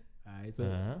 Alright,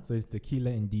 so it's Tequila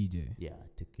and DJ. Yeah,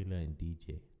 Tequila and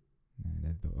DJ. Nah,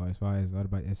 that's dope. As far as what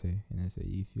about essay? And essay,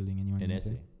 you feeling anyone? An in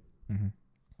essay. Mm-hmm.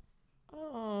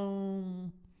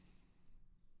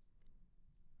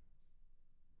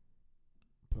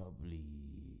 Probably.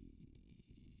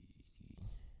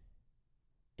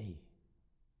 Hey,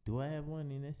 do I have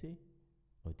one in essay,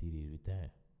 or did he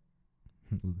retire?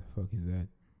 Who the fuck is that?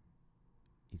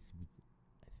 It's,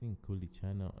 I think Kuli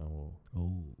China or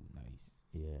Oh, nice.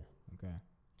 yeah. Okay.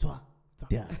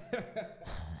 Yeah.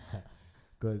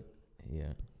 Cause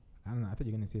Yeah. I don't know. I thought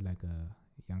you were gonna say like a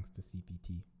youngster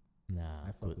CPT. Nah,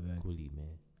 I fuck with that. Kuli,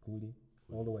 man. Coolie,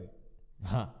 all the way.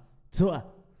 Ha.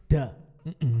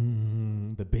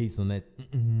 The bass on that.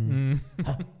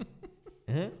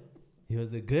 Huh? He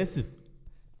was aggressive.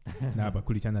 Nah, but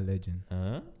Coolie Chana legend.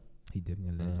 He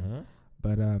definitely a legend.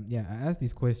 But yeah, I ask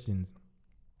these questions,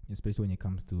 especially when it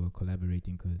comes to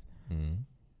collaborating, because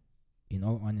in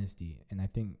all honesty, and I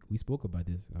think we spoke about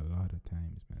this a lot of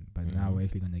times, man. But now we're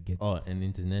actually gonna get. Oh, an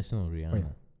international Rihanna. Oh,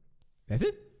 yeah. That's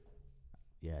it.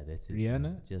 Yeah, that's it. Rihanna?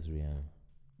 Man. Just Rihanna.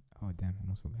 Oh damn! I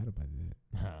almost forgot about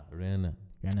that. Rihanna.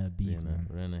 Rihanna a beast, man.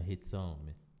 Rihanna hit song,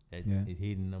 man. Yeah. It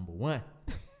hit number 1.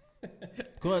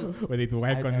 Cause whether it's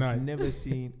whack or not. I've never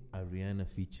seen a Rihanna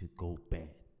feature go bad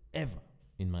ever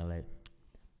in my life.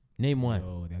 Name one.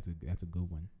 Oh, that's a good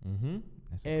one.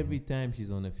 That's Every time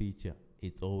she's on a feature,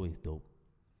 it's always dope.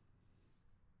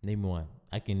 Name one.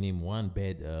 I can name one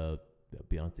bad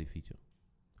Beyonce feature.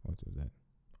 What was that?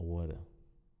 Water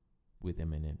with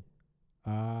Eminem.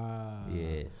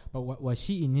 Yeah. But was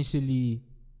she initially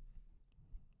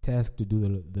tasked to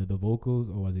do the vocals,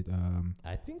 or was it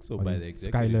I think so, or by did the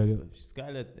executive.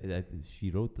 Skylar? Skylar, she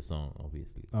wrote the song,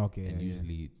 obviously. Okay. And yeah,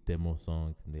 usually it's demo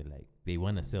songs, and they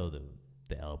want to sell the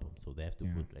album, so they have to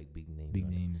Yeah. put like big names. big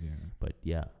on it. names. Yeah. But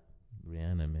yeah,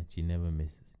 Rihanna, man, she never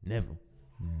misses. Never.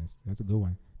 Yeah, that's a good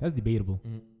one. That's debatable.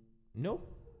 No.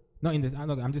 No, in this,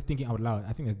 I'm just thinking out loud.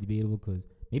 I think that's debatable because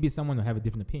maybe someone will have a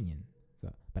different opinion.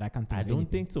 So, but I can't think. I of don't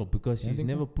anything. think so, because You don't she's think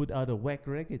never so? put out a whack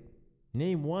record.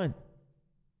 Name one.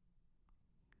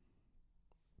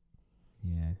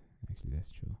 Yeah, actually,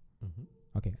 that's true.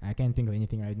 Mm-hmm. Okay, I can't think of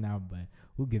anything right now, but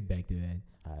we'll get back to that.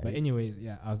 But anyways,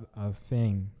 yeah, I was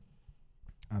saying,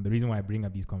 the reason why I bring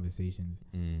up these conversations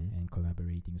and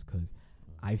collaborating is because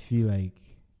I feel like,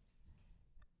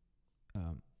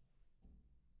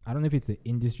 I don't know if it's the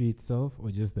industry itself or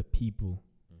just the people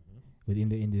within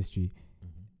the industry.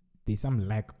 There's some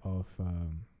lack of,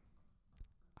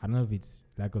 I don't know if it's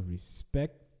lack of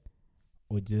respect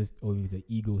or if it's an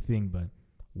ego thing, but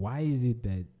why is it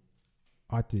that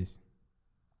artists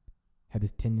have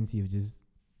this tendency of just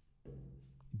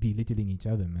belittling each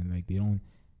other, man? Like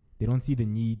they don't see the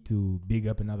need to big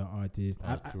up another artist.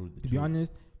 To be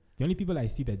honest, the only people I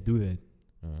see that do that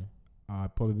are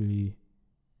probably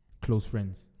close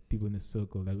friends, people in the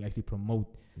circle that will actually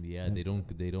promote. Yeah, they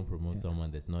don't promote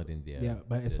someone that's not in there. Yeah,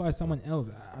 but as far as someone else,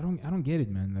 I don't get it,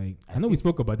 man. Like I know we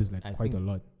spoke about this quite a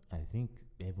lot. I think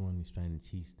everyone is trying to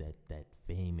chase that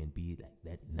fame and be like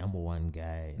that number one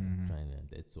guy. And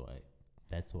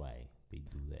that's why they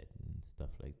do that and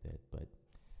stuff like that. But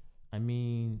I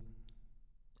mean,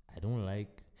 I don't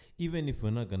like, even if we're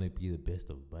not gonna be the best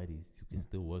of buddies, you can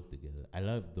still work together. I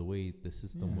love the way the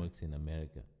system works in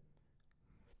America,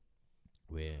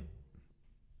 where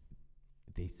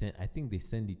I think they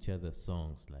send each other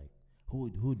songs like,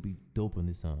 who would be dope on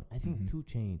this song? I think 2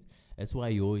 Chainz. That's why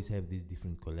you always have these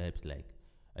different collabs like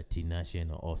a Tinashe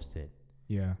and an Offset.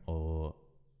 Yeah. Or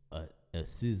a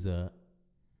SZA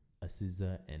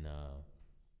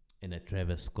and a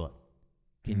Travis Scott.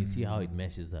 Can you see how it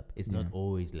meshes up? It's not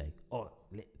always like,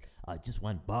 I just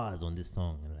want bars on this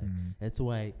song. And like that's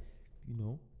why,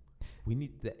 we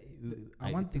need that.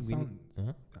 I want the sound.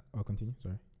 Oh, continue.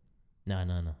 Sorry.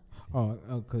 No.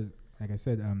 Oh, because like I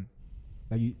said,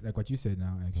 like what you said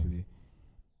now, actually,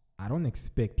 I don't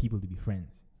expect people to be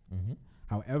friends. Mm-hmm.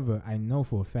 However, I know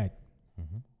for a fact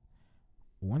Mm-hmm.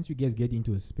 once you guys get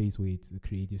into a space where it's a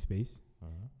creative space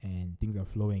Uh-huh. and things are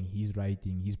flowing, he's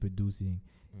writing, he's producing,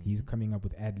 he's Mhm. coming up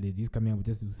with ad-libs, he's coming up with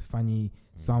just these funny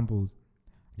Mhm. samples.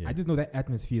 Yeah. I just know that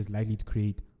atmosphere is likely to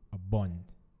create a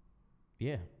bond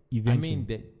Yeah. eventually. I mean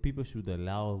that people should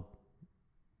allow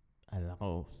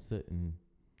certain,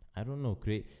 I don't know,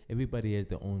 everybody has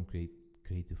their own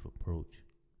creative approach.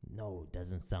 No, it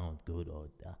doesn't sound good, or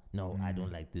no, I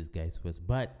don't like this guy's voice.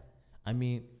 But I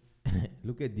mean,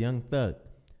 look at Young Thug.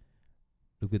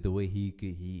 Look at the way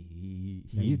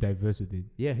he's diverse with it.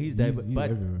 yeah, he's he's diverse.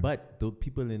 everywhere. But the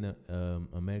people in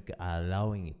America are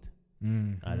allowing it,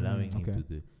 allowing him to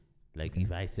do. Like Okay.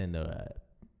 if I send a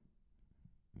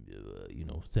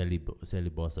Sally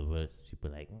Boss a verse, she'll be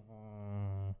like,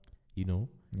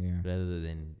 Yeah. rather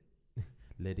than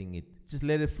letting it, just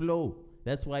let it flow.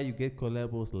 That's why you get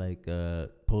collabos like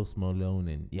Post Malone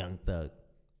and Young Thug.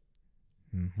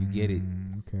 You get it.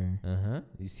 Okay.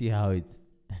 You see how it's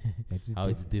It's just how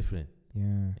it's different.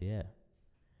 Yeah. Yeah.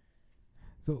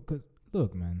 So, cause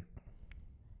look, man,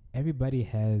 everybody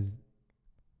has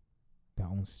their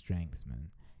own strengths, man.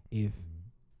 If,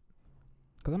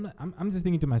 cause I'm just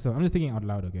thinking to myself, I'm just thinking out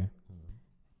loud, okay?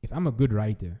 If I'm a good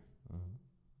writer,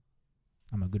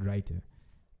 I'm a good writer.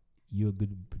 You're a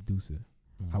good producer.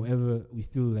 However, we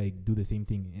still like do the same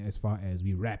thing as far as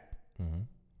we rap.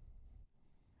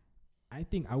 I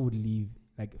think I would leave,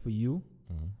 like for you,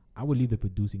 I would leave the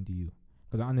producing to you,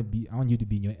 because I want you to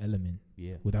be in your element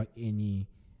Yeah. without any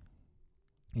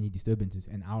disturbances,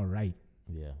 and I'll write.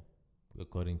 Yeah.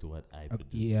 According to what I produce.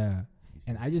 Yeah,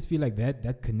 and I just feel like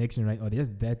that connection, right, or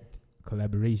just that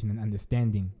collaboration and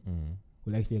understanding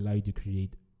will actually allow you to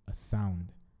create a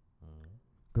sound.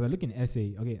 Because I look in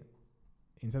SA, okay,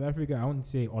 in South Africa, I wouldn't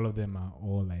say all of them are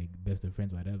all like best of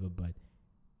friends, whatever, but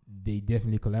they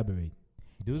definitely collaborate.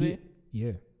 Do they?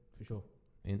 Yeah, for sure.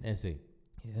 In SA?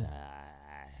 Yeah.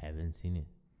 I haven't seen it.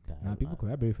 Nah, people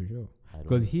collaborate for sure. I don't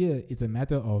Because know. here, it's a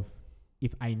matter of,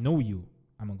 if I know you,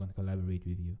 I'm going to collaborate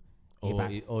with you.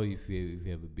 If you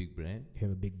have a big brand. If you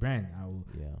have a big brand, I will.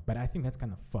 Yeah. But I think that's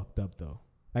kind of fucked up, though.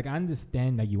 Like, I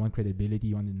understand that you want credibility.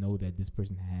 You want to know that this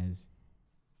person has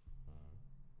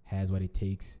what it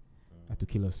takes to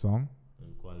kill a song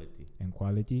And quality. and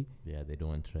quality. Yeah, they don't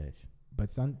want trash.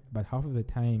 But half of the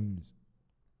times,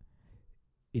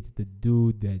 it's the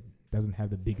dude that doesn't have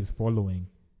the biggest following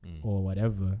or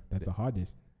whatever that's the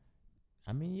hardest.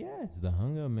 I mean, yeah, it's the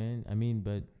hunger, man. I mean,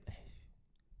 but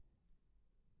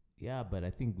yeah, but I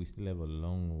think we still have a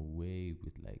long way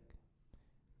with like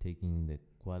taking the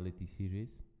quality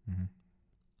serious,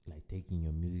 like taking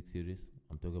your music serious.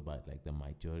 I'm talking about like the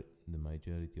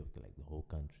majority of the whole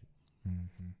country.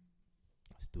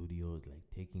 Studios like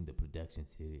taking the production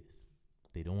serious.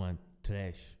 They don't want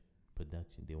trash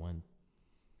production. They want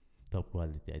top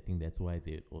quality. I think that's why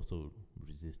they also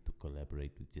resist to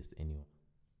collaborate with just anyone.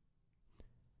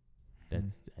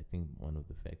 That's I think one of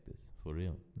the factors for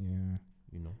real. Yeah.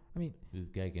 I mean, This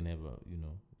guy can have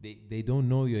they don't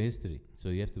know your history, so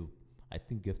you have to. I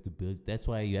think you have to build. That's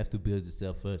why you have to build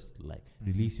yourself first. Like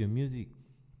release your music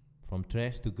from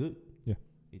trash to good. Yeah.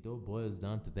 It all boils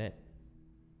down to that.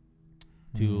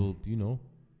 Till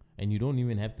and you don't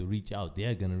even have to reach out.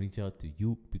 They're gonna reach out to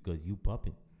you because you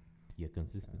popping. You're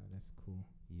consistent. that's cool.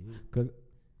 Yeah. Because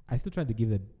I still try to give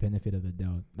the benefit of the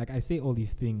doubt. Like, I say all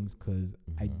these things because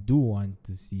I Mhm. do want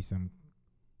to see some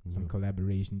Mhm.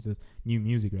 collaborations, just new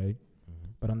music, right?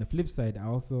 Mhm. But on the flip side, I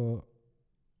also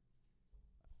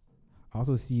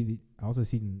see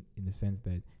in the sense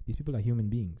that these people are human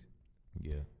beings.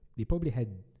 Yeah. They probably had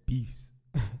beefs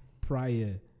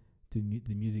prior to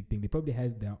the music thing. They probably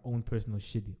had their own personal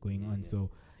shit going on. Yeah.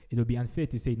 So it would be unfair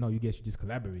to say, no, you guys should just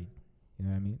collaborate. You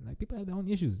know what I mean? Like, people have their own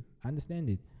issues. I understand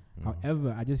it. Mhm.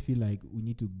 However, I just feel like we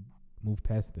need to move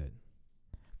past that.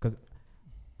 Because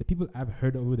the people I've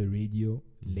heard over the radio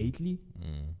lately,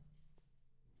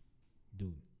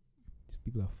 dude, these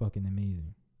people are fucking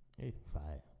amazing. Hey,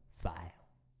 fire.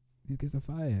 These guys are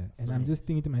fire. And I'm just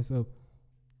thinking to myself,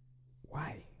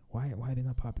 why are they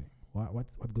not popping?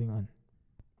 What's going on?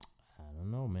 I don't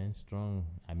know, man. Strong.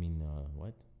 I mean,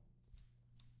 what?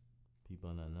 People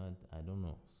are not. I don't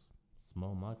know.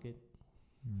 Small market.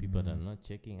 People are not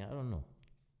checking. I don't know.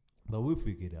 But we'll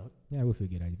figure it out. Yeah, we'll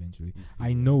figure it out eventually.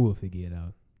 I know we'll figure it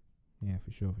out. Yeah,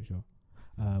 for sure.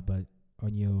 But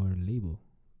on your label,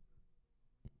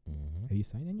 have you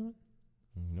signed anyone?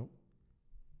 Nope.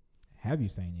 Have you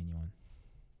signed anyone?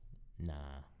 Nah.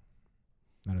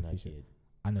 Not Not officially. yet.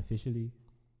 Unofficially?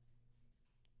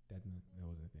 That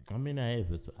was a thing. I mean, I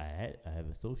have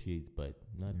associates, but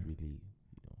not really.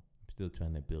 I'm still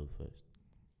trying to build first.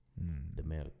 The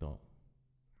marathon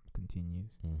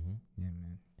continues. Mm-hmm. Yeah,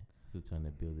 man. Still trying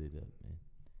to build it up, man.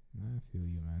 I feel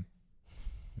you, man.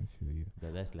 I feel you.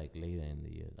 But that's like later in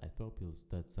the years. I probably will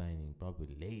start signing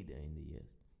probably later in the years,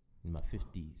 in my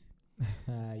 50s.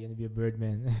 You're gonna be a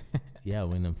Birdman. Yeah,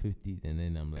 when I'm 50s, and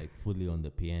then I'm like fully on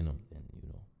the piano. Then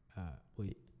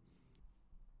Wait.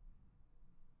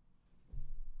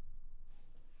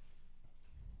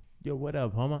 Yo, what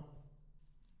up, Homer?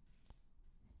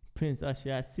 Prince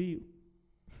Usher, I see you.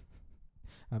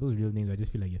 Are those real names? I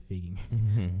just feel like you're faking.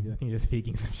 I think you're just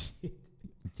faking some shit.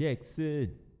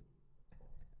 Jackson.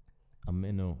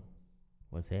 Ameno.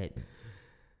 What's happening?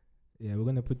 Yeah, we're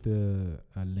gonna put the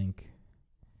link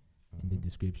in the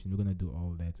description. We're gonna do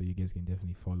all that, so you guys can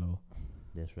definitely follow.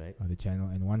 That's right. The channel,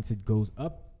 and once it goes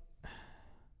up,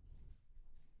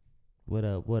 What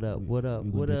up? What up? What up?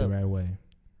 We What do it up? the right way.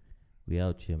 We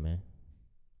out here, man.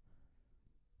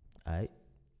 Alright.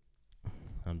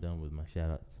 I'm done with my shout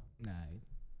outs. Nah.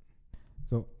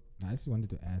 So I just wanted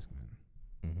to ask, man.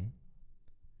 Mm-hmm.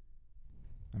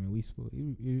 I mean,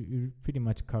 you pretty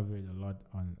much covered a lot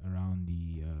on around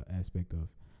the aspect of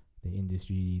the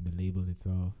industry, the labels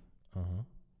itself. Uh-huh.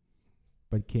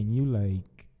 But can you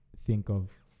think of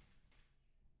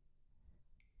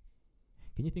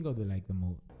the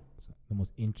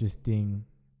most interesting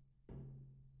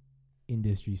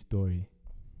industry story?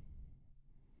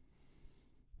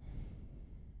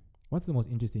 What's the most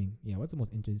interesting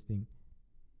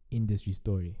industry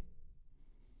story?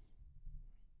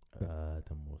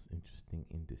 The most interesting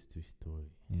industry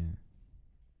story. Yeah.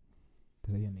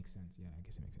 Does that even make sense? Yeah, I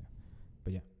guess it makes sense.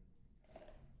 But yeah.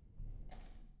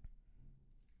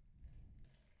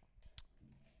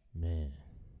 Man.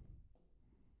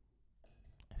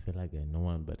 I feel like I know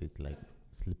one, but it's like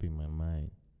slipping my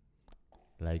mind.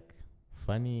 Like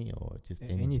funny or just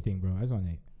anything, bro.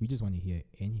 We just want to hear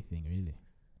anything, really.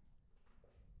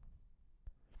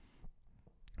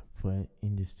 For an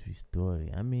industry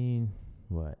story. I mean,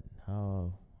 what?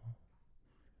 How?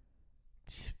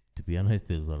 To be honest,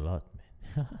 there's a lot,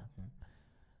 man.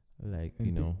 Like,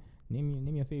 and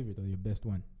name your favorite or your best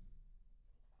one.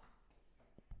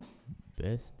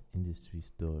 Best industry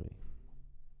story.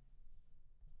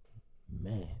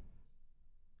 Man.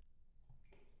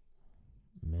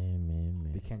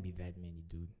 There can't be that many,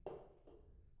 dude.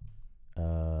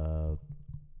 I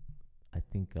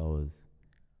think I was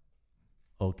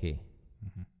okay.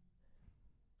 Mm-hmm.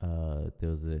 There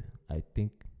was I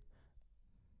think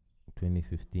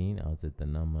 2015 I was at the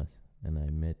Namas and I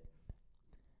met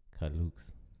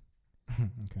Kalux.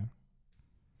 Okay.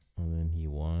 And then he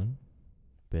won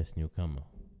Best Newcomer.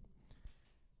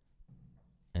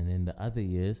 And then the other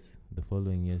years, the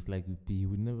following years, like we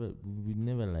would never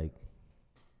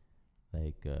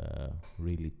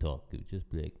really talk. It would just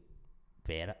be like,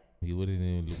 Vera. You wouldn't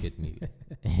even look at me.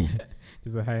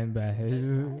 Just a high and bad.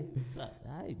 It's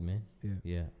alright, man.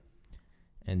 Yeah.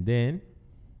 And then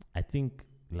I think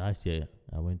last year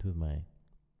I went with my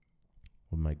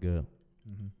girl.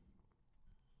 Mm-hmm.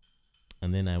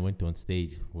 And then I went on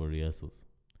stage for rehearsals.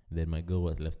 Then my girl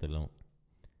was left alone.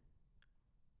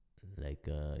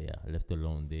 Left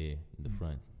alone there in the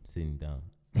front, sitting down.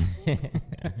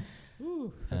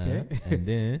 Ooh, okay. And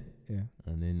then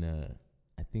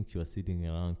I think she was sitting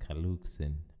around Kalux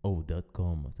and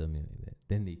 .com or something like that.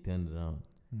 Then they turned around,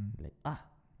 like,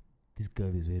 this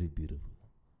girl is very beautiful.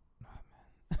 Oh,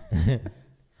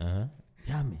 man.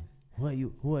 Yeah, man. Who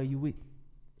are you with?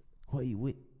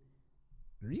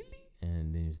 Really?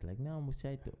 And then he's like, no, I'm with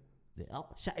Shaito.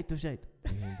 Shaito.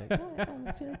 And he's like, no, I'm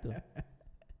with Shaito.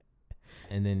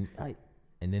 And then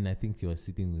I think she was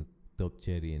sitting with Top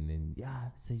Cherry, and then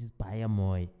so just buy a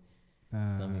moy,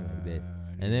 something like that.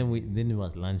 And then it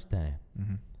was lunchtime,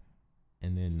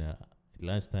 and then at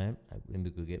lunchtime I went to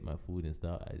go get my food and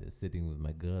stuff. I was sitting with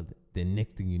my girl. Then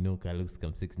next thing you know, Kalux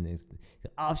comes sits next.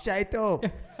 Shaito.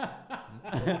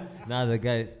 Now the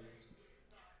guys.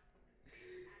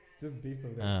 Just based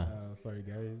on that. Sorry,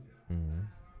 guys. Mm-hmm.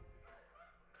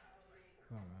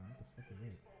 Oh man, what the fuck is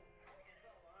it?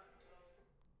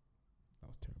 That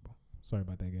was terrible. Sorry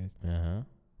about that, guys.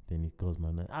 Then he calls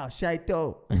my name.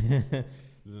 Shaito.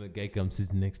 The guy comes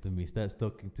sits next to me, starts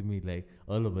talking to me like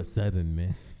all of a sudden,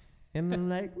 man. And I'm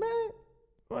like, man,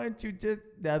 why don't you just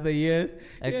the other years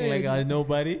acting like I was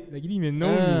nobody? Like you didn't even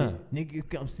know me. Niggas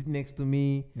come sit next to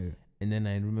me. Yeah. And then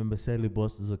I remember Sally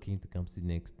Boss also came to come sit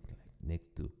next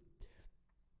to.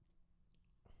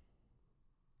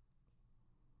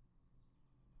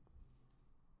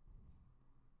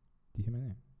 Do you hear my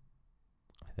name?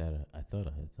 I thought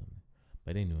I heard something.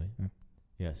 But anyway,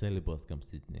 yeah, Sally Boss comes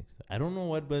sit next to her. I don't know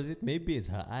what was it. Maybe it's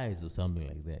her eyes or something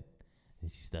like that. And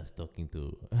she starts talking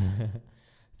to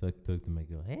talk to my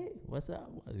girl. Hey, what's up?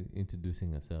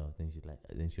 Introducing herself. Then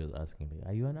she was asking like,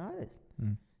 are you an artist?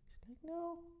 She's like,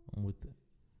 no, I'm with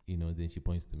then she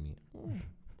points to me.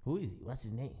 Who is he? What's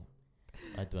his name?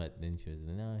 What? Then she was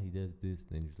like, no, he does this.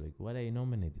 Then she's like, what are you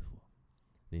nominated for?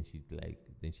 Then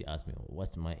she asked me,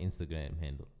 what's my Instagram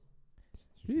handle?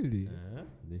 Really?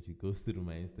 Then she goes through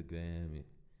my Instagram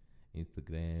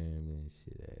and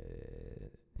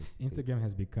shit. Instagram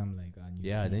has become like a new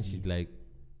yeah. CD. Then she's like,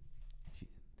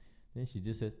 she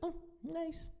just says, oh,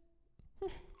 nice,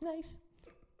 nice,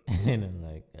 and I'm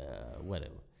like,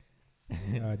 whatever.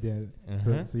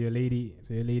 So your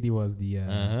lady was the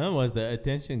was the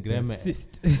attention grabber.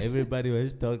 assist. Everybody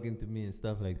was talking to me and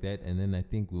stuff like that. And then I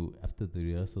think after the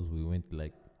rehearsals we went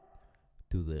like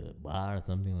to the bar or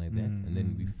something like that. And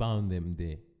then we found them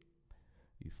there.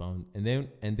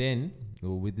 And then we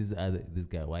were with this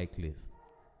guy Wycliffe.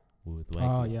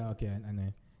 Oh yeah, okay, I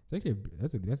know. It's actually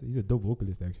he's a dope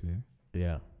vocalist actually.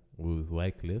 Yeah, with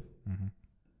Wycliffe.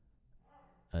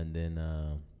 And then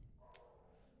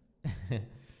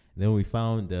then we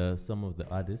found some of the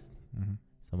artists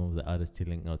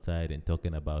chilling outside and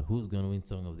talking about who's gonna win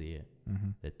Song of the Year.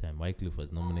 That time Wycliffe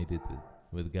was nominated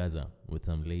with Gaza with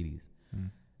some ladies,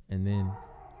 and then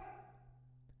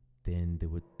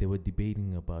they were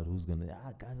debating about who's gonna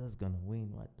Gaza's gonna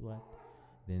win what.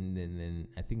 Then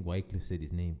I think Wycliffe said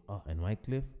his name. Oh, and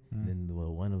Wycliffe. Then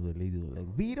one of the ladies was like,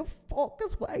 "Wie the fuck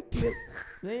is Wycliffe?"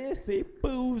 They say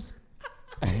booze.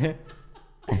 And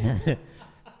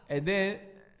then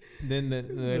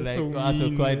the like so also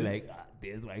mean, quite man. Like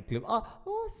there's Wycliffe.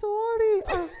 Oh sorry.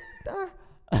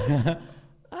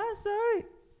 Sorry.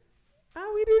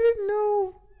 We didn't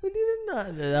know. We didn't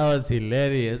know. That was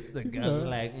hilarious. The guy was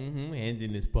like, hands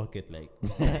in his pocket, like.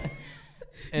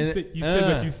 And you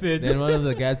said what you said. Then one of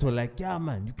the guys were like, yeah,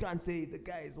 man, you can't say the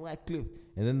guy is Wycliffe.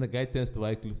 And then the guy turns to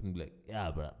Wycliffe and be like, yeah,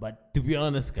 bro. But to be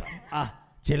honest,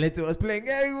 Chilete was playing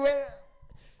everywhere.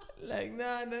 Like,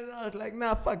 nah. It's like,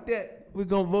 nah, fuck that. We're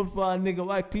going to vote for our nigga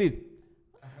Wycliffe.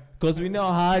 Because we know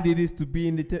how hard it is to be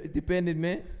independent,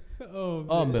 man.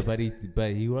 But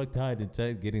he worked hard and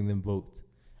tried getting them votes.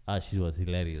 She was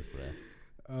hilarious,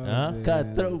 bro.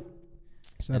 Cutthroat.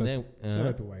 Shout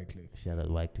out to Wycliffe. Shout out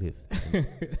Wycliffe.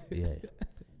 Yeah.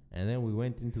 And then we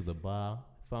went into the bar,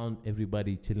 found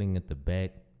everybody chilling at the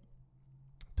back,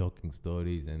 talking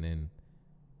stories, and then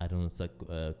I don't know,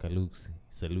 Kalux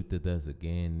saluted us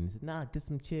again. He said, nah, get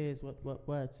some chairs,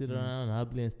 what, sit around,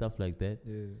 hubbly and stuff like that.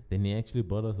 Yeah. Then he actually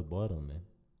bought us a bottle, man.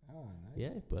 Oh, nice.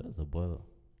 Yeah, he bought us a bottle.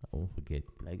 I won't forget.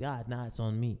 Like, nah, it's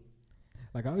on me.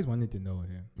 Like, I always wanted to know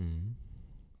him.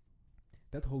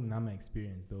 That whole Nama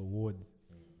experience, the awards.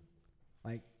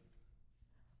 Like,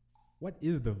 what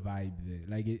is the vibe there?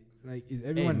 Like, is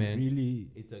everyone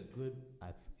really? It's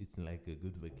it's like a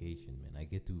good vacation, man. I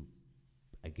get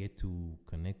to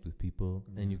connect with people,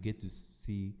 and you get to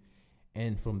see,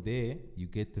 and from there you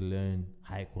get to learn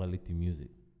high quality music,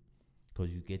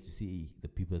 because you get to see the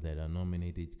people that are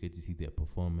nominated. You get to see their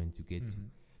performance. You get to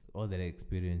all that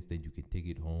experience. Then you can take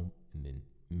it home and then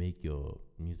make your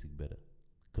music better,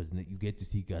 because you get to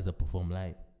see Gaza perform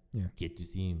live. Yeah, get to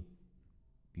see him.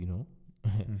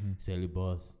 Sally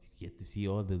Boss, you get to see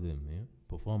all of them,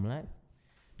 perform live.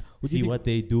 See what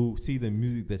they do, see the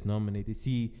music that's nominated,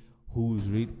 see who's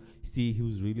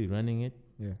really running it.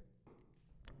 Yeah.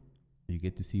 You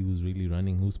get to see who's really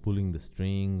running, who's pulling the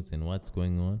strings and what's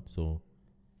going on. So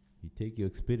you take your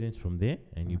experience from there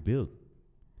and you build.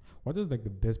 What was like the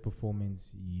best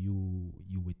performance you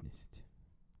witnessed?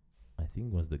 I think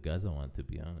it was the Gaza one, to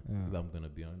be honest. I'm gonna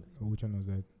be honest. So which one was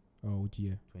that? Oh, which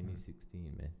year?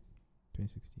 2016, man.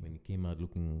 2016. When he came out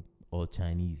looking all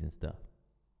Chinese and stuff.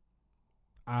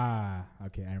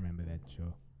 Okay, I remember that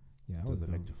show. Yeah, that was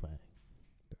electrifying.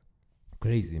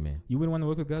 Crazy, man. You wouldn't want to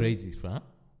work with Gaza? Crazy, huh?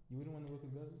 You wouldn't want to work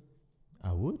with Gaza?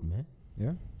 I would, man.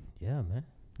 Yeah? Yeah, man.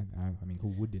 I mean, who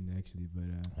wouldn't actually?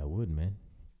 But I would, man.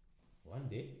 One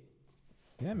day.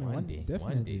 Yeah, man. One day.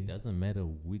 Definitely. One day. Doesn't matter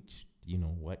which,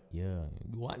 what year.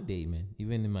 One day, man.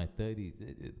 Even in my 30s,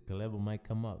 collabo might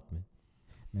come out, man.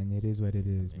 Man, it is what it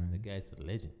is, man. The guy's a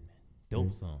legend, man.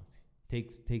 Dope songs.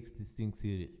 Takes this thing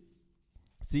serious.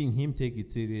 Seeing him take it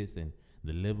serious and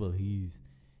the level he's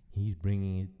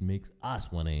bringing it makes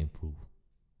us want to improve.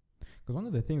 Because one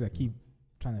of the things I keep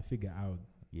trying to figure out.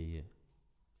 Yeah.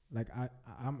 Like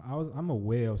I'm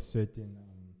aware of certain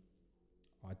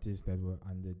artists that were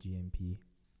under GMP.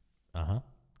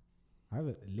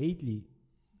 However, lately,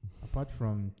 apart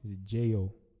from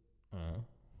J.O.,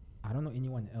 I don't know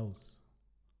anyone else.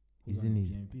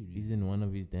 Isn't one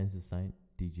of his dancers signed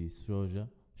DJ Shorza?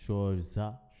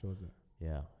 Shorza.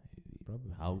 Yeah.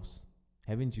 Probably. House.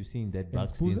 Haven't you seen that And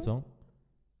Buckskin Spooza? song?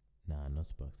 Nah, not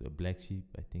Sparks. Black Sheep,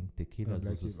 I think. Tequila's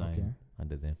Black also Sheep, signed okay.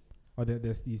 under them. Oh,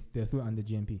 they're still under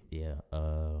GMP. Yeah.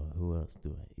 Who else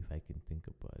do I? If I can think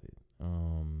about it.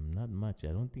 Not much. I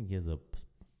don't think he has a,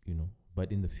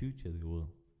 but in the future they will.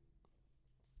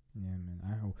 Yeah, man.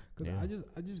 I hope. Cause Yeah. I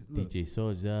just look. DJ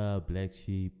Soulja, Black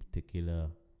Sheep, Tequila.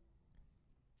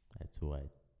 That's who I,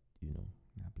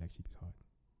 Nah, Black Sheep is hard.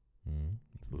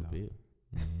 For laugh. real.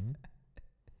 Mhm.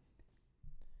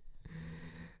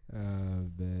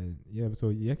 But yeah. So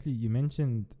you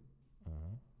mentioned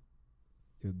Uh-huh.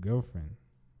 your girlfriend.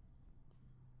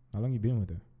 How long you been with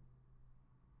her?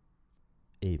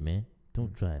 Hey man,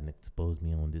 don't try and expose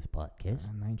me on this podcast.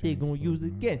 They're gonna use it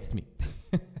against me.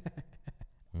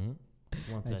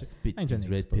 Once I spit I ain't this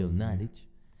tryna red pill expose you. knowledge.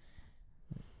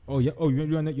 Oh yeah. Oh,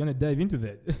 you wanna dive into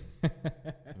that?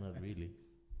 Not really.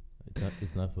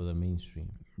 It's not for the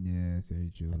mainstream. Yeah, it's very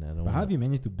true. And I don't But how have wanna- you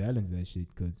managed to balance that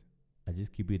shit? Cause I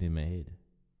just keep it in my head.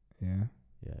 yeah,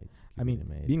 Yeah, I just keep I it mean, in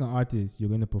my head. being an artist, you're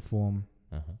going to perform.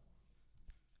 Uh-huh.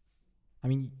 I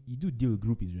mean, you do deal with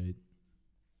groupies, right?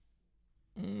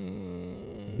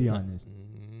 Be honest.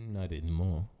 Not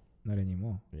anymore. Not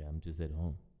anymore. Yeah, I'm just at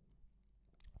home.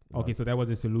 Okay, so that was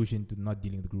a solution to not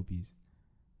dealing with groupies.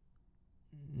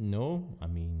 No, I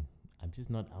mean, I'm just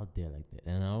not out there like that,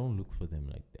 and I don't look for them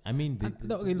like that. I mean,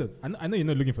 No, okay, look, I know you're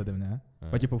not looking for them now,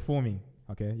 but you're performing.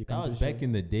 Okay, you that was back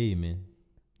in the day, man.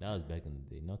 That was back in the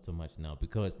day, not so much now,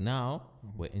 because now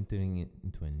we're entering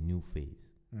into a new phase.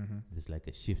 Mm-hmm. There's like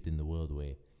a shift in the world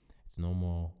where it's no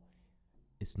more.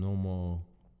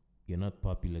 You're not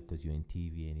popular because you're in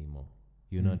TV anymore.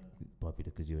 You're not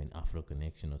popular because you're in Afro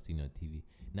Connection or seen on TV.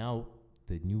 Now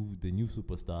the new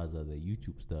superstars are the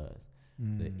YouTube stars,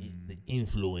 the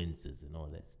influencers and all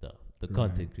that stuff. The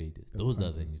content creators. Those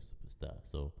are the new superstars.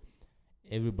 So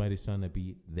everybody's trying to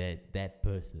be that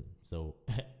person. So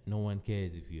no one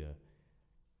cares if you're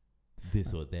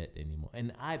this or that anymore.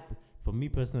 And for me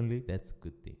personally, that's a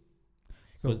good thing.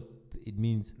 Because it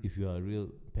means if you are real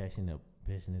passionate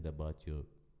about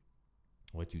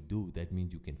what you do, that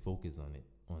means you can focus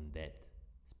on that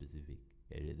specific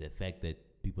area. The fact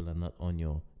that people are not on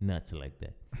your nuts like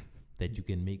that, that you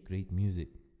can make great music.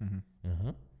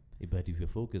 But if you're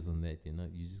focused on that, you're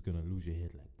just gonna lose your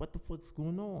head. Like, what the fuck's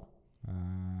going on?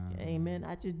 Hey man,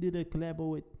 I just did a collab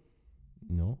with.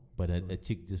 No, but a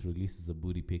chick just releases a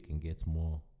booty pic and gets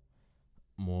more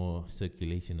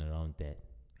circulation around that,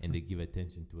 and they give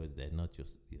attention towards that, not your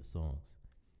songs.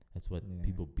 That's what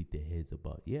people beat their heads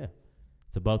about. Yeah,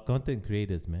 it's about content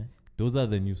creators, man. Those are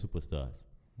the new superstars.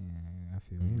 Yeah, I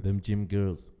feel you. Them gym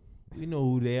girls. We know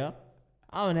who they are.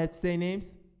 I don't have to say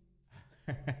names.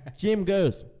 Gym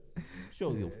girls.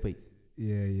 Show your face.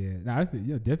 Yeah. No, I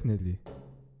feel definitely.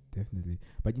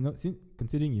 But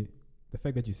considering the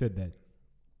fact that you said that,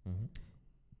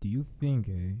 do you think?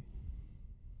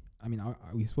 I mean,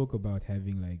 we spoke about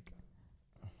having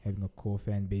a core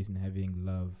fan base and having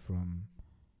love from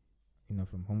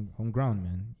home ground,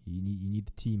 man. You need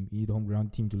the team. You need the home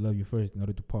ground team to love you first in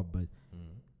order to pop. But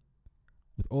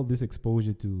with all this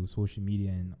exposure to social media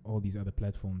and all these other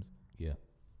platforms,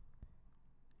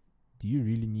 do you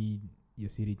really need your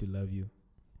city to love you?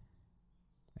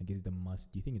 I guess the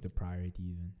must. Do you think it's a priority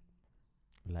even?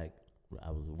 Like I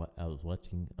was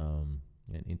watching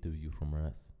an interview from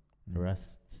Russ.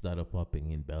 Russ started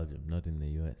popping in Belgium, not in the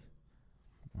US.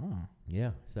 Oh.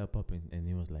 Yeah, started popping, and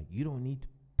he was like, "You don't need to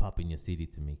pop in your city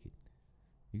to make it.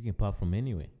 You can pop from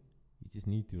anywhere. You just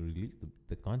need to release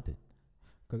the content."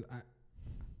 Because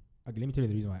let me tell you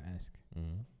the reason why I ask.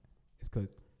 It's because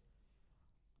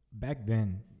back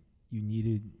then you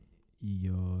needed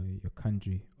your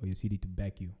country or your city to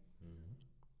back you.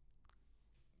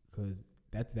 Because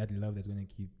that's that love that's gonna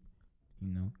keep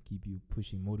you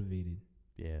pushing, motivated.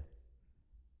 Yeah.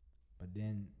 But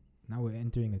then now we're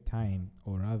entering a time,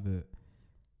 or rather,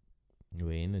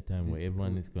 we're in a time where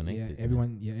everyone is connected. Yeah,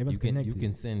 everyone's connected. You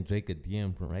can send Drake a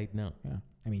DM from right now. Yeah,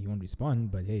 I mean he won't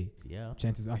respond, but hey,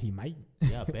 chances are he might.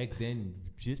 Yeah, back then you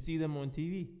just see them on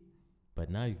TV, but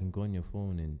now you can go on your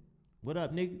phone and what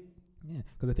up, nigga? Yeah,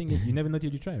 because the thing is, you never know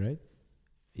till you try, right?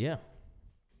 Yeah.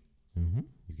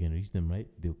 You can reach them right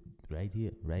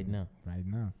here, right now. Right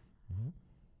now.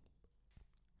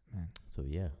 Man. So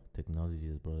yeah, technology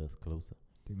has brought us closer.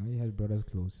 Technology has brought us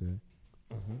closer,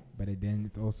 but then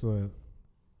it's also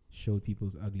showed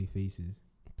people's ugly faces.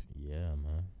 Yeah,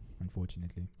 man.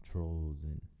 Unfortunately, trolls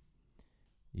and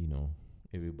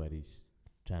everybody's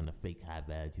trying to fake high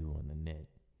value on the net.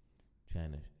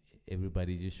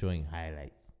 Everybody's just showing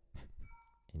highlights,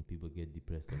 and people get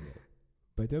depressed over it.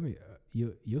 But tell me,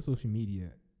 your social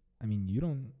media. I mean, you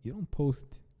don't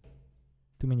post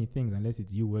too many things unless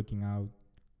it's you working out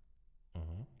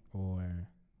Uh-huh. or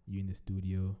you in the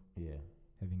studio Yeah.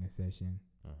 having a session.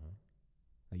 Uh-huh.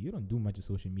 Like, you don't do much of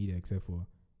social media except for,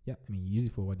 you use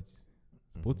it for what it's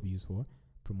supposed to be used for,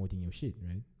 promoting your shit,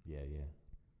 right? Yeah, yeah.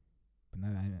 But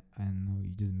now I know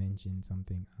you just mentioned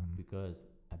something. Because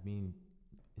I mean,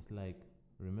 it's like,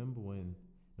 remember when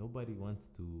nobody wants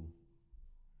to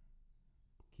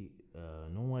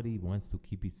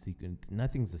keep it secret.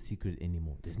 Nothing's a secret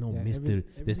anymore. There's no mystery.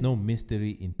 There's no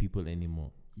mystery in people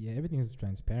anymore. Yeah, everything is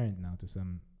transparent now to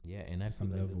some. Yeah, and I feel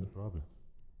some like level. that's a problem.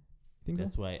 Think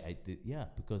That's so? why I did. Yeah,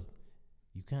 because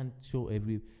you can't show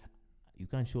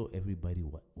everybody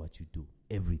what you do.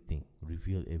 Everything,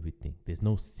 reveal everything. There's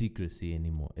no secrecy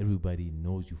anymore. Everybody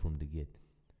knows you from the get.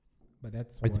 But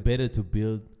It's better to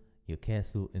build your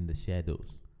castle in the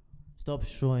shadows. Stop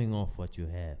showing off what you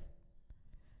have.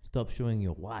 Stop showing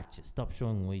your watch. Stop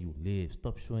showing where you live.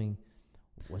 Stop showing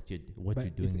what you're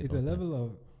doing. It's a level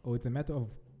of, it's a matter of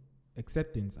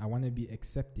acceptance. I want to be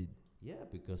accepted. Yeah,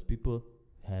 because people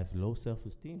have low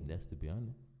self-esteem. That's to be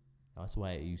honest. That's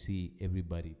why you see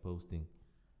everybody posting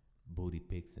booty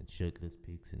pics and shirtless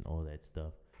pics and all that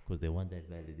stuff, because they want that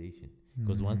validation.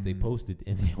 Because once they post it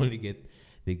and they only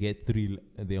get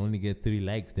 3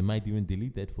 likes, they might even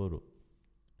delete that photo.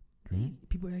 Really?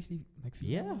 People actually feel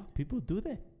Yeah, that? people do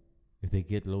that. If they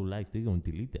get low likes, they're gonna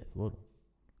delete that photo.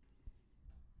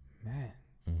 Man.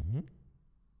 Mm-hmm.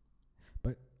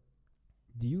 But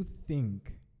do you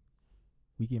think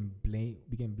we can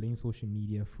blame social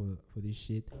media for this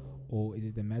shit, or is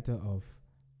it the matter of,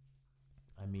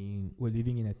 I mean, we're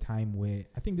living in a time where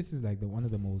I think this is like one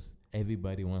of the most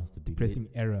everybody wants to be depressing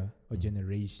era or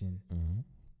generation Mm-hmm.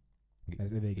 that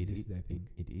has ever existed. I think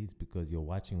it is, because you're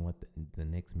watching what the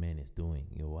next man is doing.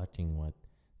 You're watching what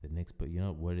the next, but you're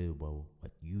not worried about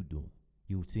what you do.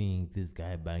 You're seeing this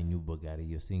guy buy new Bugatti.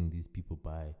 You're seeing these people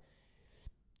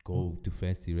go to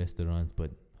fancy restaurants,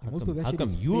 but how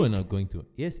come you are not going to?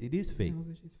 Yes, it is fake. Most of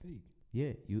that shit's fake.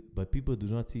 Yeah, but people do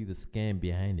not see the scam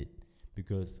behind it,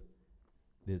 because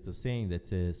there's a saying that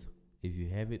says, if you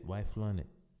have it, why flaunt it?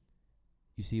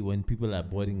 You see, when people are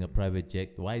boarding a private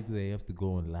jet, why do they have to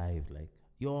go on live? Like,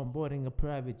 you're boarding a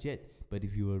private jet. But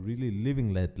if you were really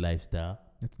living that lifestyle,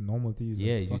 that's normal to you.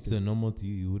 Yeah, it's so normal to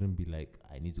you. You wouldn't be like,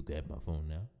 I need to grab my phone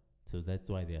now. So that's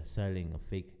why they are selling a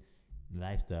fake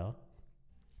lifestyle.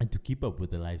 And to keep up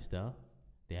with the lifestyle,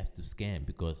 they have to scam,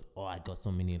 because, I got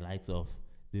so many likes off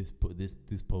this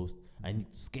post. I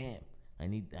need to scam. I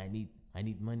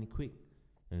need money quick.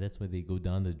 And that's why they go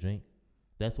down the drain.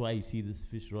 That's why you see this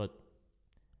fish rod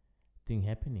thing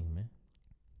happening, man.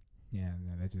 Yeah,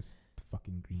 that's just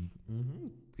fucking greed. Mm-hmm.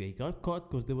 They got caught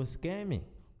because they were scamming.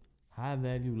 High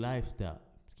value lifestyle.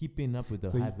 Keeping up with the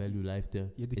high value lifestyle.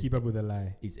 You have to keep up with the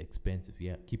lie. It's expensive,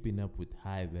 yeah. Keeping up with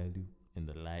high value and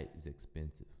the lie is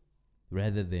expensive.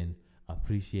 Rather than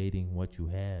appreciating what you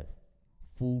have.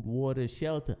 Food, water,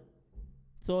 shelter.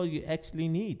 That's all you actually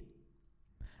need.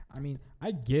 I mean,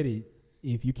 I get it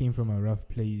if you came from a rough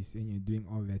place and you're doing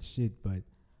all that shit, but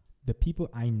the people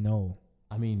I know.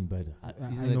 I mean, but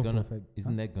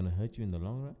isn't that gonna hurt you in the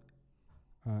long run?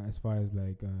 As far as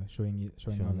showing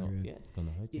out like that. Yeah, it's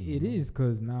gonna hurt you. It is,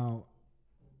 because now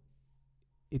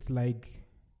it's like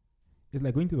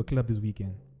going to a club this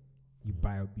weekend. You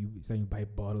buy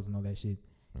bottles and all that shit.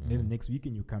 And then the next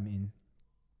weekend you come in,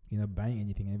 you're not buying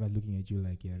anything. Everybody's looking at you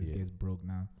like, this guy's broke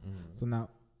now. So now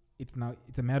it's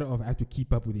a matter of, I have to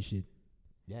keep up with this shit.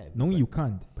 Yeah, knowing you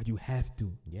can't, but you have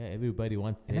to. Yeah, everybody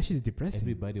wants that. And that shit is depressing.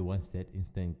 Everybody wants that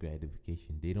instant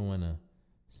gratification. They don't want to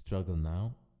struggle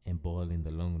now and ball in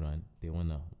the long run. They want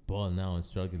to ball now and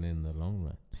struggle in the long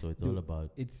run. So it's all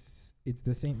about... It's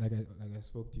the same, like I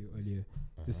spoke to you earlier.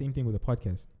 It's the same thing with the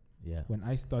podcast. Yeah. When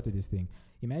I started this thing,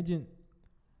 imagine,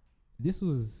 this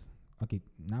was,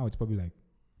 now it's probably like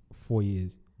 4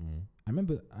 years. I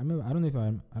remember, I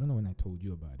don't know when I told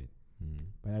you about it.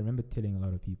 But I remember telling a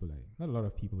lot of people, not a lot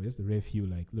of people, but just a rare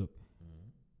few, look,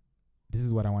 this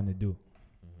is what I want to do.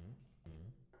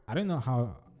 I don't know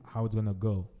how it's going to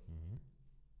go,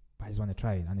 but I just want to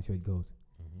try it and see how it goes.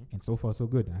 And so far, so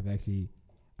good. I'm actually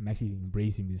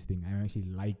embracing this thing. I'm actually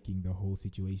liking the whole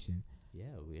situation.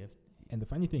 Yeah, we have. And the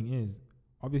funny thing is,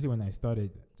 obviously when I started,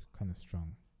 it's kind of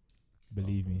strong.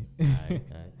 Believe me. Aye.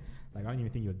 I don't even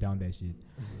think you're down that shit.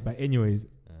 But anyways,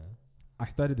 I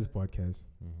started this podcast.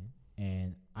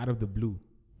 And out of the blue,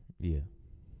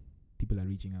 people are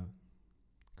reaching out.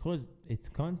 Because it's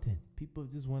content. People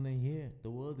just want to hear. The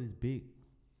world is big.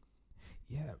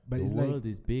 Yeah, but the world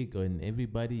is big and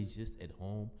everybody is just at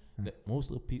home. Most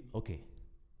of people,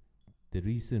 the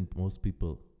reason most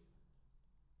people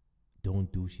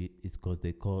don't do shit is because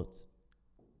they're caught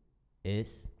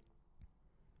SLDs.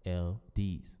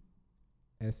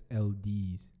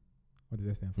 SLDs. What does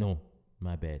that stand for? No,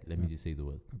 my bad. Let me just say the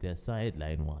word. They're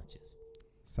sideline watches.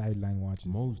 Sideline watches.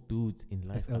 Most dudes in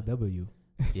life. SLW.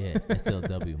 Yeah,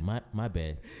 SLW. My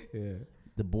bad. Yeah.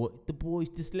 The boy's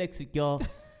dyslexic, y'all.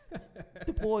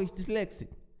 The boy's dyslexic.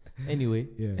 Anyway.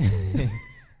 Yeah.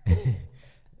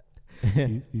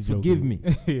 He's forgive joking. me.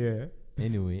 Yeah.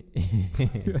 Anyway.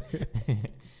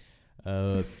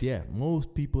 Yeah,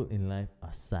 most people in life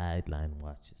are sideline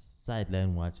watchers.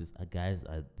 Sideline watchers are guys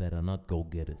that are not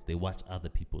go-getters. They watch other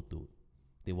people do it.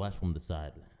 They watch from the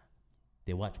sideline.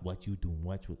 They watch what you do,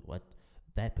 watch what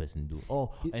that person do.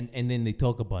 Oh, and then they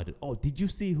talk about it. Oh, did you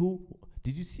see who?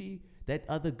 Did you see that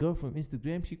other girl from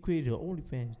Instagram? She created her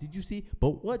OnlyFans. Did you see?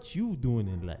 But what you doing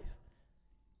in life?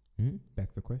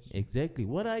 That's the question. Exactly.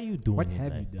 What are you doing? What in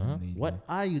have life, you done lately? What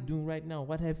are you doing right now?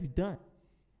 What have you done?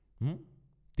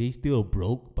 They still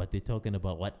broke, but they're talking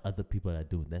about what other people are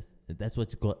doing. That's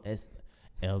what you call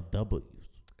SLWs.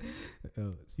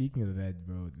 Speaking of that,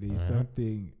 bro, there's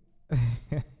something.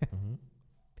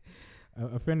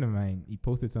 A friend of mine, he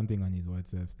posted something on his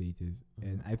WhatsApp status,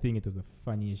 and I think it was the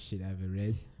funniest shit I ever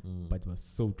read, but it was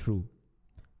so true.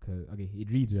 Cause it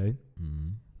reads right.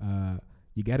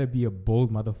 You gotta be a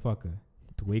bold motherfucker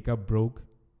to wake up broke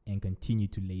and continue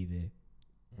to lay there.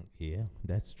 Yeah,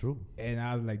 that's true. And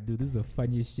I was like, dude, this is the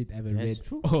funniest shit I ever read. That's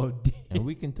true. All day. And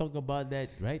we can talk about that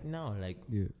right now. Like,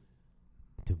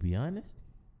 to be honest,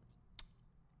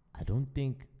 I don't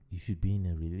think you should be in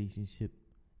a relationship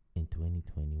in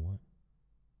 2021.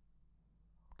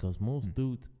 Because most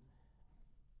dudes,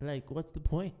 like, what's the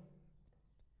point?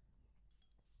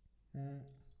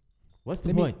 What's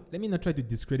the point? Let me not try to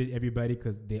discredit everybody,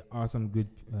 because there are some good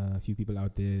few people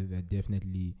out there that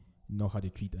definitely know how to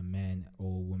treat a man or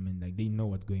a woman. Like, they know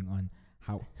what's going on.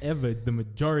 However, it's the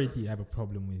majority I have a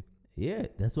problem with. Yeah,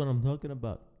 that's what I'm talking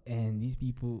about. And these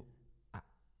people,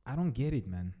 I don't get it,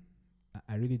 man.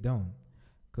 I really don't.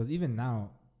 Because even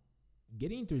now,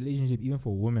 getting into a relationship, even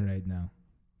for women right now,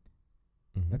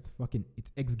 that's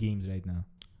it's X Games right now.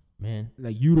 Man.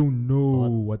 Like, you don't know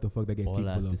what the fuck that guy's capable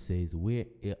of. All I have to say is we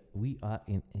are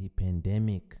in a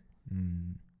pandemic.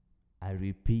 I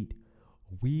repeat,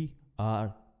 we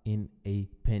are in a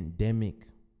pandemic.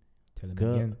 Tell him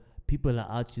again. People are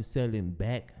out here selling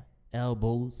back,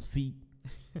 elbows, feet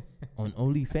on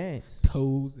OnlyFans.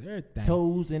 Toes, everything.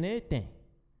 Toes and everything.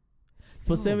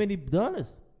 For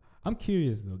 $70. I'm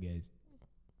curious though, guys.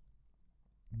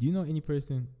 Do you know any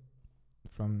person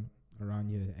from around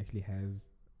here that actually has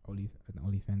an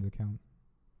OnlyFans account?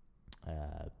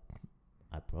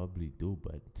 I probably do,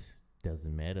 but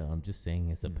doesn't matter. I'm just saying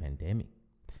it's a pandemic.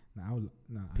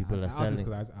 People are selling.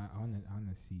 I want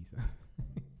to see something.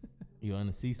 You want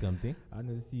to see something? I want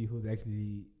to see who's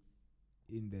actually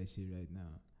in that shit right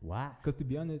now. Why? Because to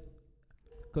be honest,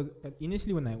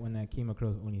 initially when I came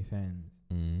across OnlyFans,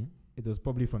 it was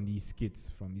probably from these skits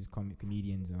from these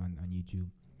comedians on YouTube.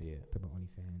 Yeah. Talk about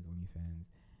OnlyFans.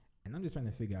 And I'm just trying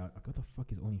to figure out, like, what the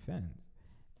fuck is OnlyFans?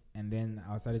 And then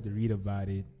I started to read about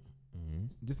it.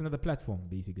 Just another platform,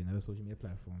 basically, another social media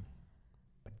platform.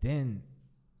 But then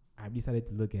I decided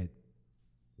to look at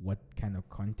what kind of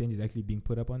content is actually being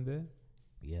put up on there.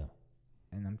 Yeah.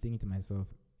 And I'm thinking to myself,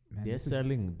 man,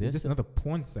 they're just another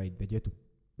porn site that you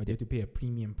have to pay a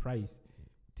premium price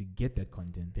to get that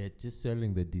content. They're just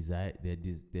selling the desire.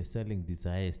 They're selling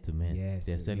desires to men. Yes,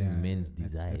 they're selling men's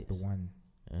that's desires. That's the one.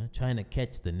 Trying to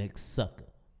catch the next sucker.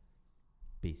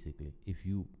 Basically, if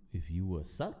you were a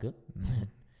sucker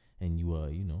and you are,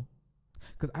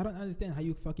 because I don't understand how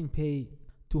you fucking pay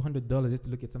 $200 just to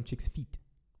look at some chick's feet.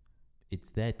 It's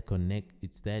that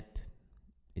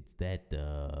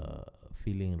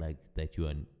feeling like that you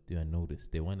are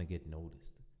noticed. They want to get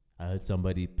noticed. I heard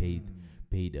somebody paid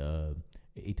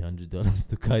 $800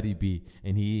 to Cardi B,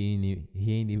 and he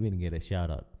ain't even get a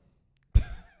shout out.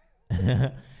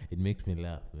 It makes me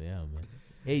laugh. Yeah, man.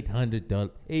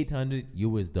 $800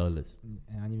 US dollars. And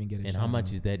I don't even get a shout out. And how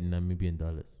much is that in Namibian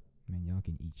dollars? Man, y'all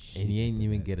can eat shit. And he ain't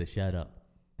even get a shout out.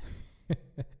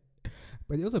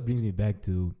 But it also brings me back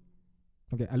to,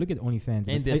 I look at OnlyFans.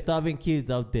 And there's starving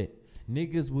kids out there.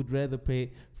 Niggas would rather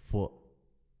pay for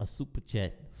a super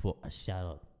chat for a shout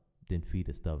out than feed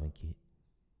a starving kid.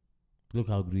 Look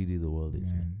how greedy the world is,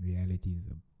 man. Reality is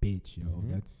a bitch, yo.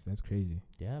 That's crazy.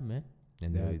 Yeah, man.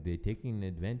 And they're taking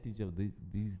advantage of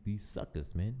these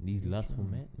suckers, man. These lustful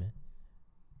men, man.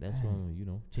 That's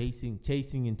when, chasing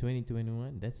in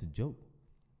 2021, that's a joke.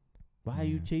 Why are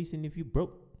you chasing if you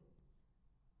broke?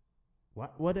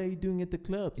 What are you doing at the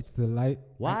clubs? It's the life.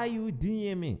 Why are you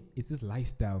DMing? It's this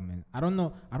lifestyle, man. I don't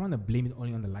know. I don't want to blame it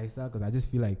only on the lifestyle, because I just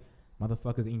feel like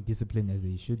motherfuckers ain't disciplined as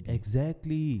they should be.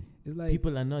 Exactly. It's like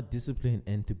People are not disciplined,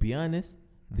 and to be honest,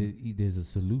 there's a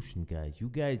solution, guys. You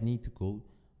guys need to go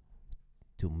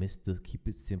to Mr. Keep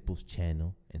It Simple's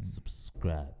channel and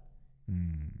subscribe.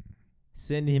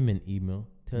 Send him an email.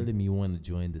 Tell him you want to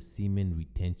join the semen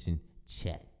retention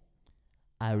chat.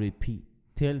 I repeat,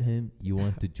 tell him you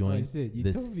want to join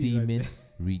the semen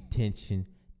retention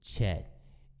chat.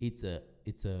 It's a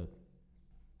it's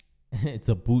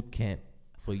a boot camp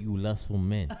for you lustful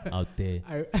men out there.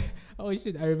 Oh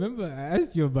shit! I remember I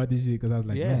asked you about this shit because I was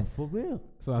like, man, for real.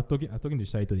 So I was talking to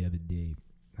Shaito the other day.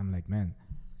 I'm like, man,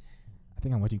 I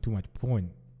think I'm watching too much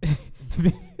porn.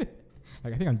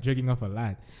 Like I think I'm jerking off a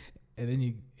lot. And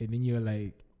then you're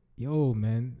like, yo,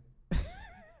 man.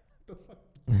 The fuck?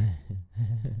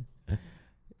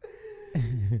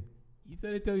 You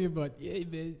started telling me about, yeah,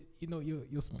 man, you know,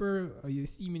 your sperm or your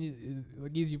semen is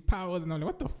gives you powers, and I'm like,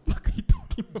 what the fuck are you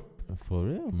talking about? For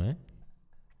real, man.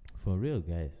 For real,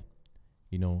 guys.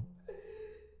 You know,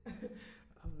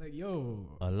 I was like,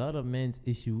 yo, a lot of men's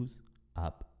issues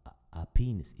are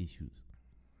penis issues.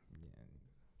 Yeah,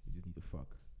 you just need to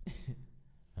fuck.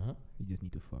 Huh? You just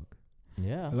need to fuck.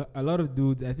 Yeah. A lot of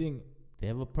dudes, I think, They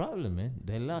have a problem, man.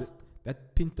 They lust.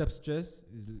 that pent up stress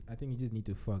is, I think you just need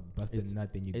to fuck, bust a nut,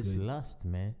 and you're It's good. lust,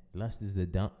 man. Lust is the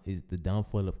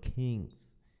downfall of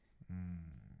kings.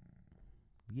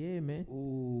 Yeah, man.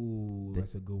 Ooh,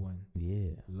 that's a good one.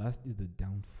 Yeah. Lust is the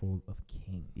downfall of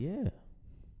kings. Yeah.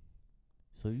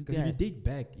 So you Because if you date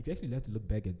back, if you actually have to look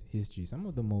back at history, some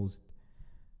of the most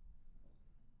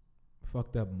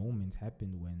fucked up moments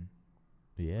happened when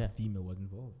a female was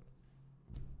involved.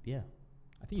 Yeah.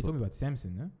 I think you told me about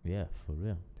Samson, huh? Yeah, for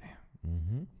real. Damn.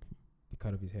 Mm-hmm. The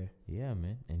cut of his hair. Yeah,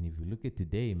 man. And if you look at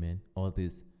today, man, all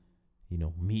this, you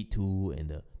know, Me Too and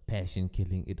the passion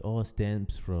killing, it all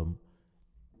stems from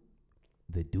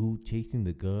the dude chasing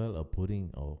the girl or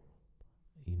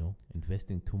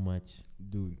investing too much.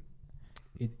 Dude,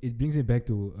 it brings me back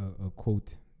to a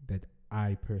quote that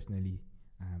I personally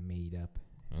made up.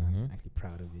 I'm actually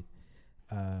proud of it.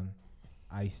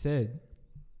 I said,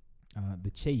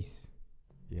 the chase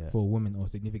for a woman or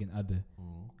significant other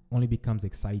only becomes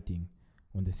exciting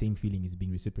when the same feeling is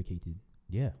being reciprocated.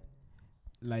 Yeah.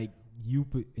 Like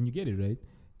and you get it, right?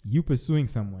 You pursuing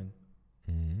someone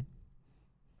and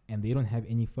they don't have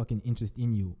any fucking interest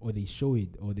in you, or they show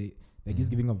it, or they're just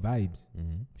giving up vibes.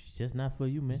 It's just not for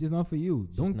you, man. It's just not for you.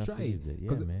 It's Don't try it.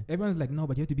 Because everyone's like, no,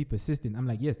 but you have to be persistent. I'm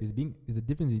like, yes, there's a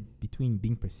difference between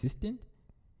being persistent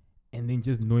and then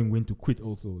just knowing when to quit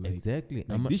also. Like, exactly.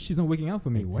 Like this shit's not working out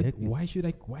for me. Exactly. Why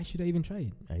should I even try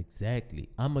it? Exactly.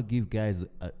 I'm going to give guys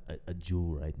a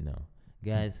jewel right now.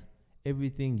 Guys,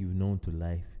 everything you've known to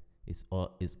life is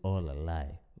all a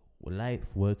lie. Life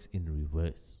works in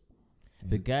reverse.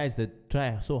 The guys that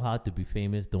try so hard to be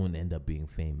famous don't end up being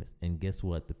famous. And guess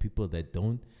what? The people that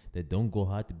don't go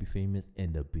hard to be famous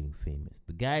end up being famous.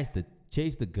 The guys that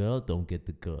chase the girl don't get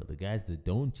the girl. The guys that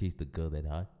don't chase the girl that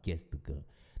hard gets the girl.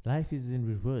 Life is in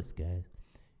reverse, guys.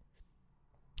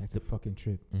 That's a fucking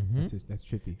trip. That's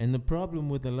trippy. And the problem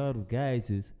with a lot of guys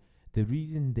is the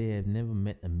reason they have never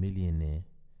met a millionaire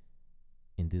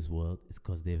in this world is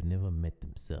because they've never met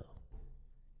themselves.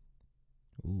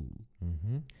 Ooh.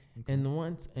 Okay. And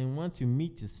once you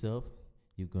meet yourself,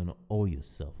 you're gonna owe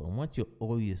yourself. And once you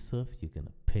owe yourself, you're gonna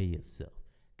pay yourself.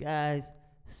 Guys,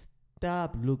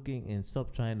 stop looking and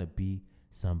stop trying to be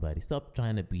somebody. Stop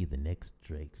trying to be the next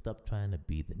Drake. Stop trying to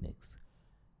be the next,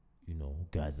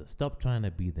 Gaza. Stop trying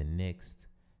to be the next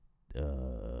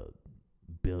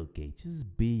Bill Gates.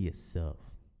 Just be yourself.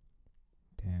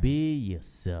 Damn. Be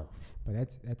yourself. But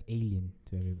that's alien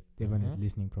to everyone that's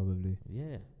listening, probably.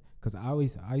 Yeah. Because I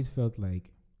always felt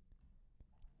like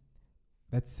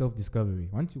that's self-discovery.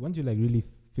 Once you like really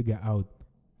figure out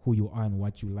who you are and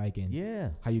what you like and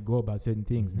how you go about certain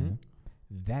things,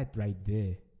 that right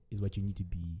there is what you need to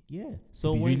be. Yeah.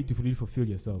 So to really fulfill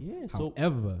yourself. Yeah.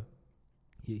 However,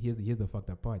 here's the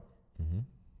fucked up part.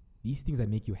 These things that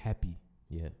make you happy,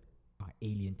 are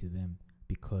alien to them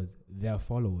because they're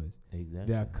followers.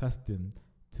 Exactly. They're accustomed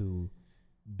to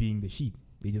being the sheep.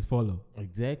 They just follow.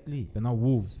 Exactly. They're not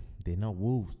wolves. They're not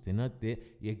wolves. They're not there.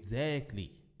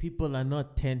 Exactly. People are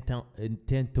not 10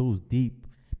 toes deep.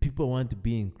 People want to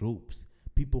be in groups.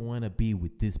 People want to be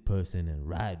with this person and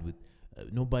ride with.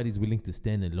 Nobody's willing to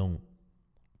stand alone.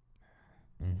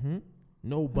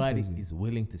 Nobody is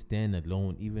willing to stand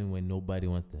alone, even when nobody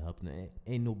wants to help.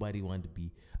 Ain't nobody want to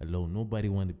be alone. Nobody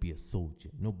want to be a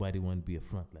soldier. Nobody want to be a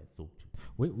frontline soldier.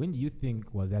 When do you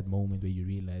think was that moment where you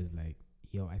realized, like,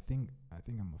 yo, I think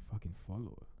I'm a fucking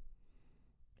follower?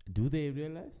 Do they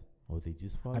realize, or they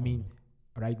just follow?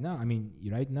 Right now,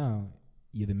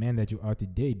 you're the man that you are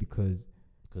today because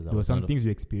Because there were some things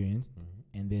you experienced,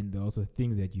 Mm-hmm. and then there are also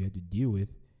things that you had to deal with,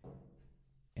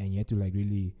 and you had to like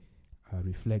really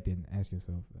reflect and ask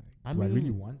yourself, like, I do I really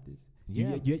mean, want this?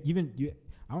 Yeah.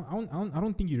 I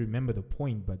don't think you remember the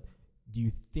point, but do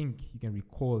you think you can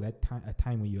recall that time, a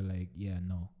time when you're like, yeah,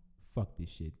 no, fuck this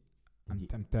shit.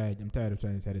 I'm tired. I'm tired of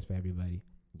trying to satisfy everybody.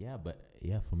 Yeah, but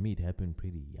yeah, for me it happened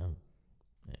pretty young.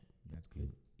 That's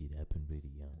good. It happened pretty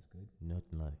young. That's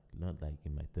good. Not like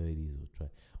in my 30s or try.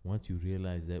 Once you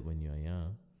realize that when you're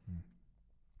young, Mm.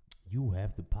 you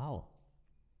have the power.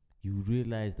 You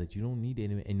realize that you don't need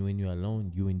anyone, and when you're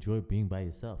alone, you enjoy being by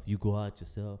yourself. You go out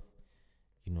yourself.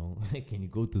 You know, can you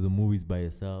go to the movies by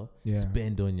yourself? Yeah.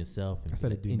 Spend on yourself I and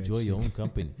started doing that enjoy your shit. own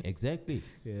company. Exactly.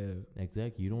 Yeah.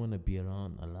 Exactly. You don't want to be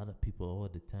around a lot of people all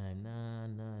the time.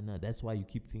 Nah. That's why you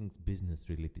keep things business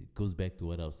related. It goes back to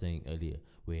what I was saying earlier,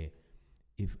 where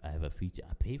if I have a feature,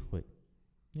 I pay for it.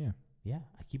 Yeah. Yeah,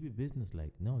 I keep it business.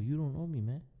 Like, no, you don't owe me,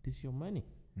 man. This is your money.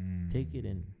 Mm. Take it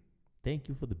and thank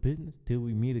you for the business till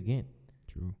we meet again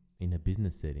True. in a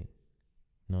business setting,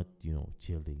 not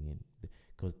chilling in.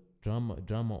 Because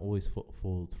drama always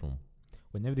falls from.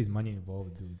 Whenever there's money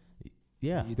involved, dude,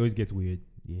 Yeah, it always gets weird.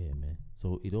 yeah, man.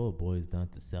 So it all boils down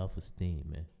to self-esteem,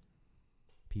 man.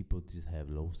 People just have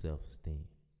low self-esteem.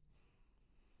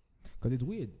 Because it's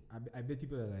weird. I bet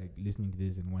people are like listening to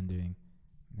this and wondering,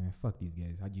 man, fuck these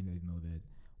guys. How do you guys know that?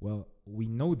 Well, we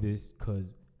know this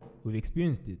because we've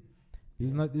experienced it. This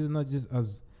is not just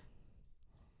us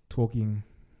talking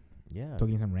Yeah.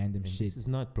 some random And shit. this is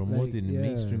not promoted in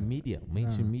mainstream yeah. media.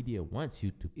 Mainstream media wants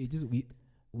you to. It just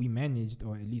we managed,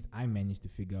 or at least I managed to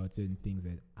figure out certain things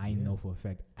that I Yeah. know for a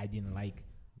fact I didn't like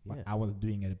what Yeah. I was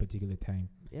doing at a particular time,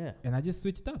 Yeah. and I just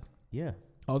switched up. Yeah.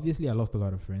 Obviously, I lost a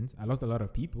lot of friends. I lost a lot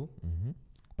of people, Mm-hmm.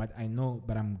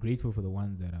 but I'm grateful for the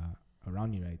ones that are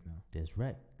around me right now. That's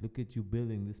right. Look at you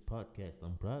building this podcast.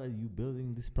 I'm proud of you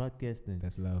building this podcast and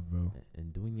That's love, bro.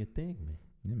 doing your thing, man.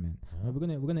 Yeah, man. Huh? We're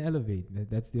gonna elevate.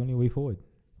 That's the only way forward.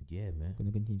 Yeah, man. We're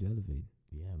gonna continue to elevate.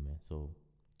 Yeah, man. So,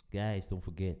 guys, don't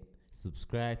forget,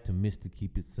 subscribe to Mr.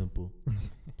 Keep It Simple.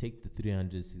 Take the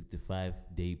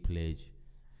 365-day pledge.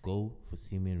 Go for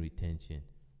semen retention.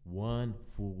 1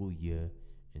 full year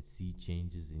and see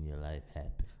changes in your life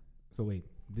happen. So wait,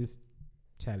 this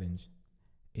challenge,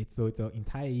 it's an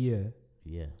entire year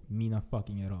Yeah. me not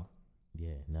fucking at all,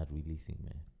 Yeah, not releasing,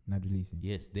 man. not releasing.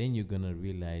 Yes, then you're going to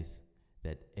realize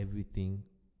that everything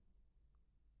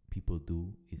people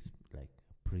do is like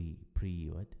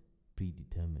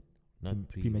predetermined. Not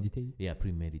Premeditated. Yeah,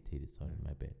 premeditated. Sorry,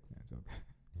 my bad. That's okay.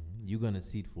 You're going to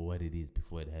see it for what it is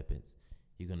before it happens.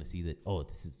 You're going to see that, oh,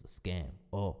 this is a scam.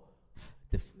 Oh,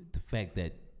 the fact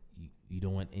that you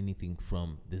don't want anything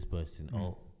from this person. Mm.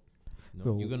 Oh, no,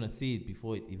 So- you're going to see it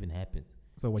before it even happens.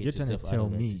 So what Get you're trying to yourself out tell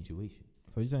of that me, situation.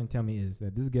 is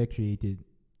that this guy created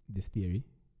this theory,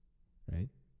 right?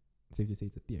 Safe to say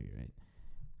it's a theory, right?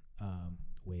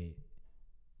 Where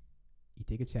you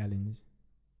take a challenge,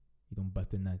 you don't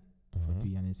bust a nut for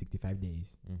 365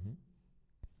 days. Mm-hmm.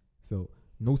 So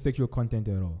no sexual content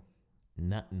at all.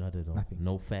 Not at all. Nothing.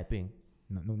 No fapping.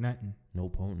 No nothing. No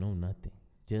porn. No nothing.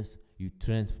 Just you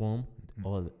transform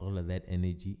Mm. all of that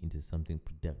energy into something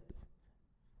productive.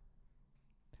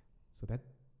 So that,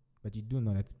 but you do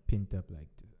know that's pinned up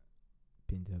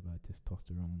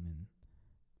testosterone and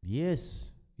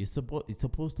Yes, it's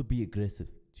supposed to be aggressive.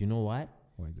 Do you know why?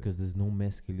 what is it? Because there's no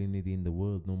masculinity in the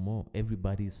world no more.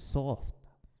 Everybody's soft.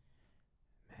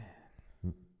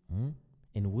 Man.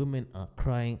 And women are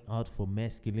crying out for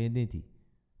masculinity.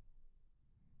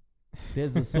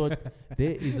 There's a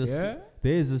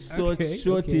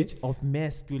shortage of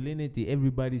masculinity.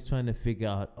 Everybody's trying to figure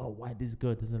out, oh, why this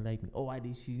girl doesn't like me? Oh, why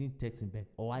she didn't text me back?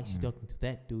 Oh, why she talking to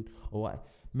that dude? Oh, why?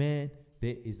 Man,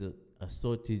 there is a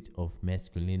shortage of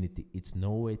masculinity. It's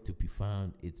nowhere to be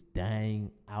found. It's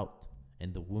dying out.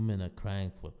 And the women are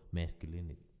crying for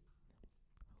masculinity.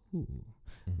 Ooh,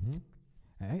 Mm-hmm.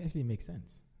 that actually makes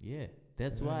sense. Yeah,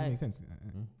 that's That why. makes sense.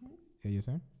 Yeah, you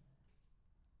saying?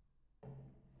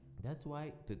 That's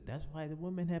why the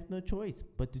women have no choice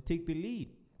but to take the lead,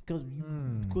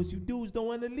 because you dudes don't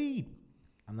want to lead.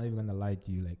 I'm not even gonna lie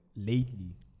to you. Like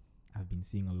lately, I've been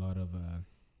seeing a lot of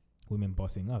women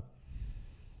bossing up.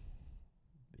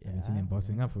 I've been seeing them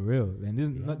bossing up for real, and this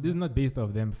is not based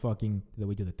off them fucking the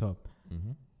way to the top.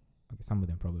 Mm-hmm. Okay, some of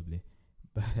them probably,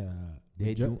 but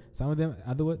They do. Some of them,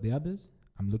 the others,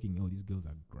 I'm looking. Oh, these girls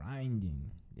are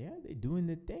grinding. Yeah, they're doing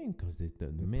the thing because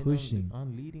the men pushing.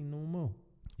 aren't leading no more.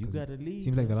 You 'Cause gotta lead.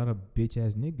 Seems like a lot of bitch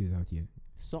ass niggas out here.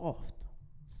 soft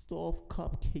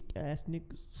cupcake ass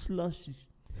niggas, slushes.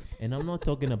 And I'm not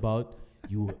talking about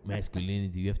you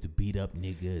masculinity, you have to beat up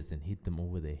niggas and hit them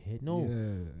over the head. No,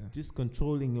 just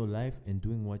controlling your life and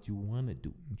doing what you want to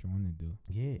do. What you want to do.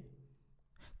 Yeah.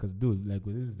 Because, dude, like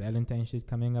with this Valentine's shit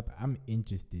coming up, I'm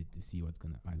interested to see what's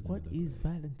going to What is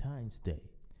Valentine's Day?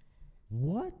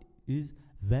 What is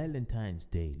Valentine's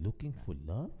Day? Looking for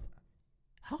love?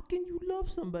 How can you love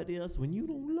somebody else when you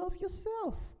don't love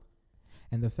yourself?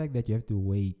 And the fact that you have to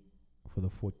wait for the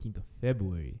 14th of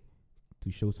February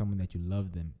to show someone that you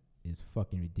love them is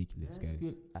fucking ridiculous, guys.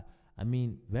 Good. I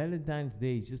mean, Valentine's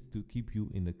Day is just to keep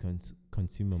you in the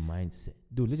consumer mindset.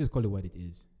 Dude, let's just call it what it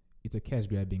is. It's a cash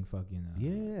grabbing fucking.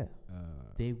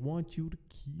 They want you to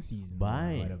keep season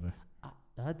buying. Whatever.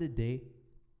 The other day,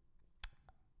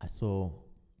 I saw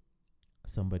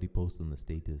somebody post on the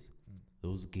status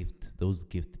those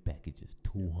gift packages,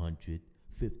 $250,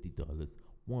 $150,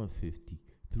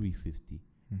 $350,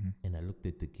 and I looked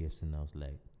at the gifts and I was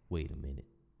like, wait a minute,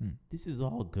 this is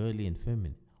all girly and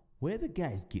feminine. Where are the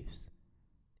guys' gifts?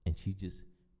 And she just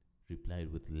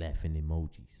replied with laughing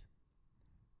emojis,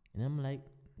 and I'm like,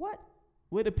 what?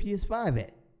 Where the PS5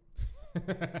 at?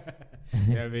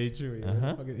 Yeah, very true.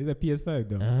 Yeah. It's a PS5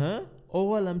 though.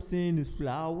 All I'm saying is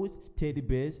flowers, teddy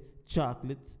bears,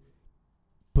 chocolates,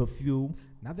 perfume.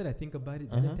 Now that I think about it,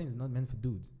 Valentine's is not meant for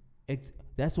dudes.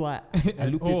 That's why I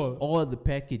look at all the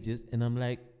packages and I'm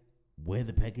like, where are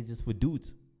the packages for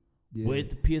dudes? Yeah. Where's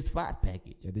the PS5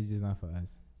 package? Yeah, this is not for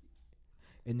us.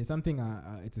 And it's something.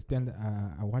 It's a stand.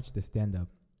 I watched the stand up.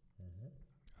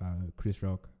 Chris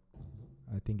Rock.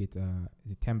 I think it's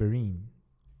is it Tambourine?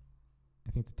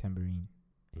 I think it's a Tambourine.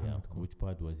 Yeah. Which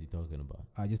part was he talking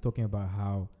about? Just talking about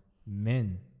how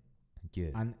men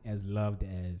aren't as loved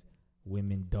as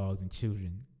women, dogs, and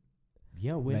children.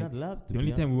 Yeah, we're not loved. The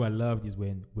only time we are loved is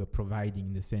when we're providing,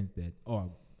 in the sense that,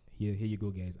 here you go,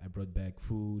 guys. I brought back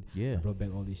food. Yeah, I brought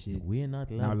back all this shit. We're not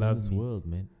loved in this world,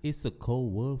 man. It's a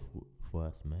cold world for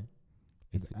us, man.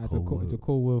 It's a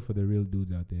cold world for the real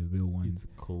dudes out there, real ones. It's a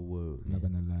cold world. I'm not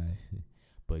gonna lie.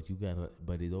 But you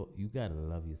gotta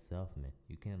love yourself, man.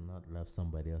 You cannot love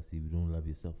somebody else if you don't love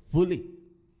yourself fully.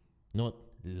 Not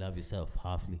love yourself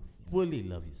halfly. Fully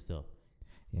love yourself.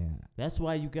 Yeah. That's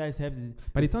why you guys have this.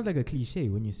 But it sounds like a cliche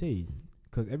when you say it,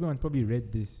 because everyone's probably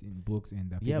read this in books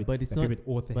and favorite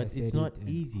author. But it's not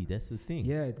easy. That's the thing.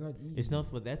 Yeah, it's not easy. It's not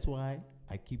for. That's why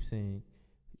I keep saying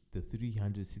the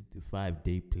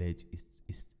 365-day pledge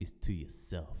is to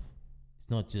yourself. It's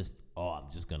not just I'm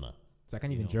just gonna. So I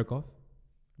can't even jerk off.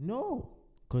 No,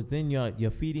 because then you're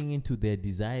feeding into their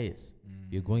desires.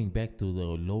 You're going back to the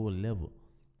lower level.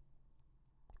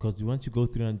 Because once you go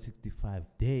 365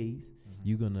 days,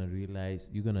 you're going to realize,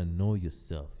 you're going to know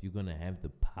yourself. You're going to have the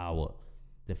power.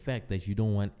 The fact that you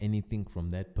don't want anything from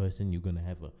that person, you're going to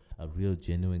have a real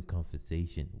genuine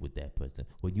conversation with that person.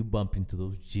 When you bump into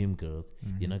those gym girls,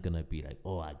 you're not going to be like,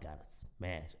 I got to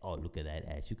smash. Oh, look at that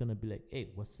ass. You're going to be like, hey,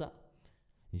 what's up?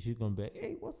 And she's going to be like,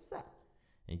 hey, what's up?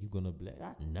 And you're going to be like,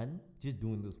 nothing. Just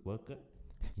doing this workout.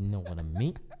 You know what I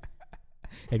mean?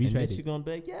 Have you tried it? She's going to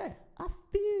be like, yeah, I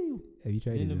feel you. Have you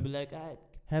tried it? And then be like, all right,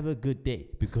 have a good day.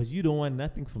 Because you don't want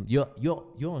nothing from... You're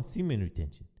on semen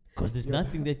retention. Because there's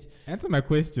nothing that... Answer my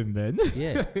question, man.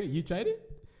 Yeah. You tried it?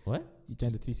 What? You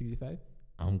tried the 365?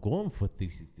 I'm going for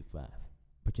 365.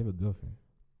 But you have a girlfriend.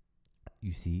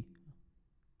 You see?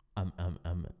 I'm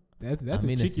That's I'm a in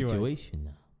a tricky situation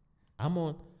now.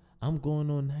 I'm going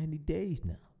on 90 days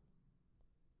now.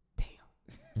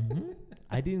 Damn.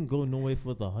 I didn't go nowhere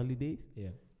for the holidays.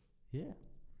 Yeah.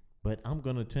 But I'm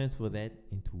going to transfer that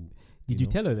into... Did you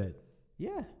tell her that?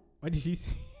 Yeah. What did she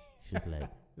say? She was like...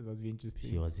 It must be interesting.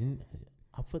 She was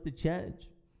up for the challenge.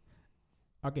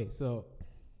 Okay, so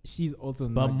she's also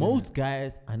not... But most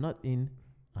guys are not in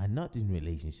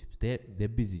relationships. They're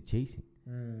busy chasing.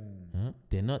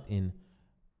 They're not in...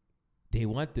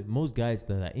 most guys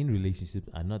that are in relationships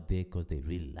are not there because they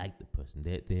really like the person.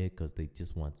 They're there because they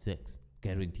just want sex.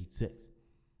 Guaranteed sex.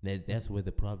 That's where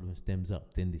the problem stems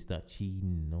up. Then they start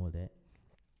cheating and all that.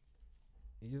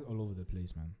 It's just all over the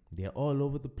place, man. They're all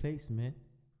over the place, man.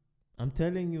 I'm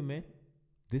telling you, man.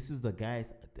 This is the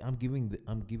guys. I'm giving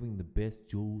the best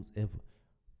jewels ever.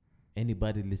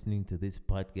 Anybody listening to this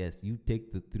podcast, you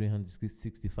take the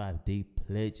 365-day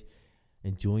pledge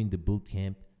and join the boot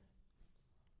camp.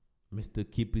 Mr.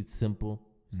 Keep It Simple.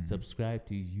 Subscribe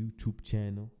to his YouTube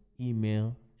channel.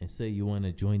 Email and say you want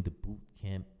to join the boot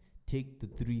camp. Take the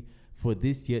 3 for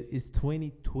this year. It's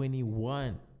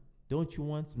 2021. Don't you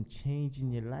want some change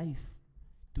in your life?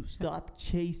 To stop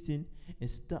chasing and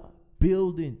start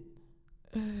building.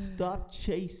 Stop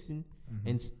chasing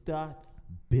and start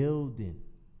building.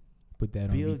 Put that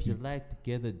on Build your life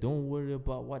together. Don't worry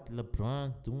about what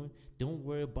LeBron's doing. Don't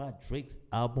worry about Drake's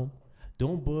album.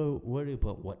 Don't worry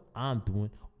about what I'm doing.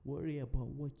 Worry about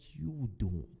what you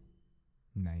doing.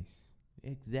 Nice.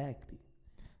 Exactly.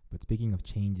 But speaking of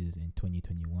changes in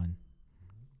 2021,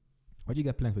 what you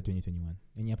got planned for 2021?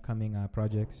 Any upcoming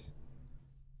projects?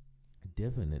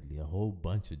 Definitely a whole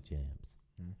bunch of jams.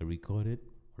 I recorded,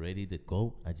 ready to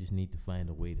go. I just need to find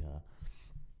a way to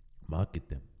market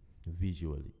them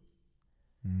visually.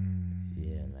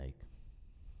 Yeah, like.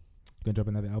 You gonna drop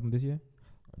another album this year?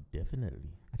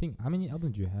 Definitely. I think, how many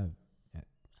albums do you have?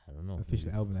 I don't know.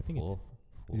 Official album. I think four,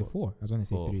 is it 4? I was gonna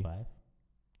say 4 3. or 5.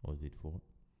 Or is it 4? I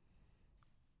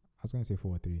was gonna say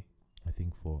 4 or 3. I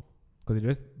think 4. Because the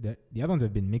rest, the albums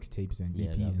have been mixtapes and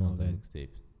EPs and all that.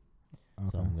 Mixtapes. Okay.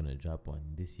 So I'm gonna drop one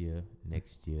this year,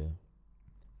 next year,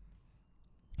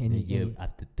 the year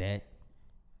after that.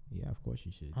 Yeah, of course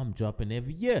you should. I'm dropping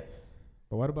every year.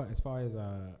 But what about as far as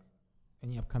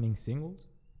any upcoming singles?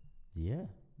 Yeah,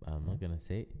 I'm not gonna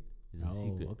say it. It's a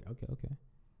secret. Okay.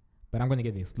 But I'm gonna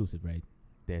get the exclusive, right?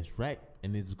 That's right,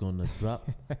 and it's gonna drop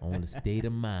on the State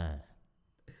of Mind.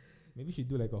 Maybe we should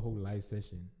do like a whole live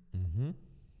session. Mm-hmm.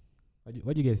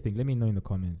 What do you guys think? Let me know in the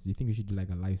comments. Do you think we should do like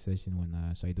a live session when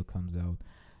Shaido comes out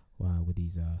with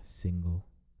his single?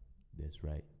 That's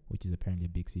right. Which is apparently a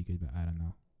big secret, but I don't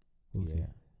know. We'll see.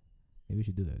 Maybe we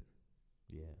should do that.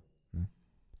 Yeah. No?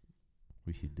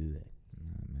 We should do that.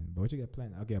 Nah, man. But what you got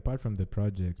planned? Okay, apart from the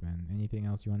projects, man, anything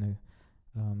else you want to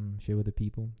share with the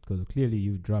people? Because clearly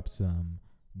you've dropped some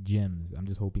gems. I'm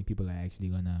just hoping people are actually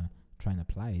going to try and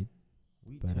apply it.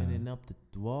 We turning up the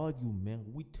volume, man.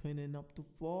 We turning up the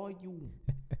volume.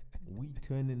 We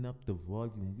turning up the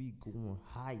volume. We going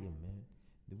higher, man.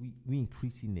 We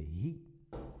increasing the heat.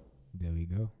 There we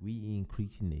go. We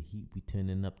increasing the heat. We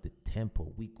turning up the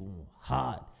tempo. We going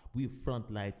hard. We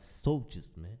frontline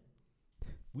soldiers, man.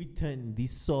 We turning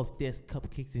these soft ass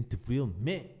cupcakes into real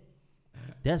men.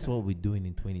 That's what we're doing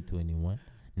in 2021.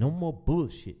 No more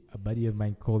bullshit. A buddy of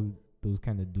mine called those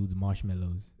kind of dudes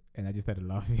marshmallows. And I just started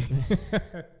laughing.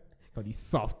 For these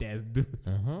soft ass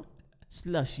dudes.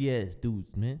 Slushy ass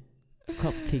dudes, man.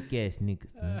 Cupcake ass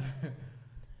niggas, man.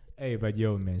 Hey, but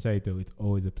yo, man, Shaito, it's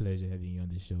always a pleasure having you on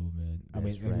the show, man.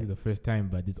 That's this is the first time,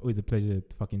 but it's always a pleasure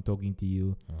fucking talking to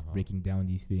you, breaking down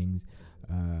these things.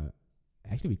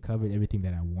 Actually, we covered everything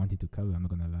that I wanted to cover. I'm not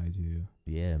gonna lie to you.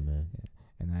 Yeah, man. Yeah.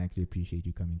 And I actually appreciate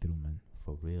you coming through, man.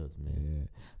 For reals, man. Yeah.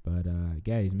 But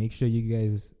guys, make sure you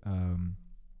guys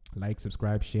like,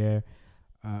 subscribe, share.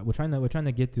 We're trying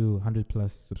to get to 100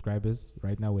 plus subscribers.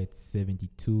 Right now we're at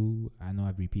 72. I know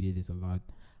I've repeated this a lot,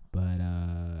 but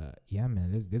yeah,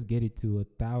 man, let's get it to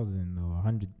 1,000 or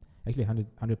 100. Actually,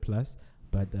 100 plus.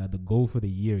 But the goal for the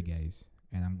year, guys,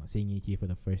 and I'm saying it here for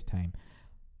the first time,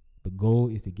 the goal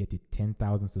is to get to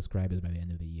 10,000 subscribers by the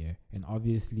end of the year. And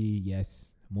obviously,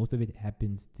 yes, most of it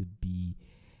happens to be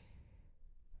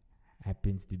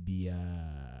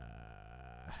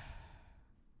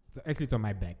it's on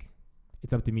my back.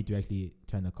 It's up to me to actually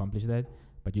try and accomplish that.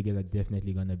 But you guys are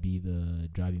definitely gonna be the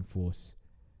driving force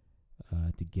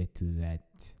to get to that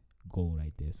goal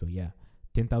right there. So yeah,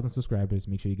 10,000 subscribers.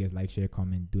 Make sure you guys like, share,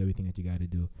 comment, do everything that you gotta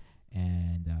do.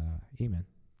 And hey, man,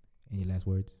 any last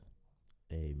words?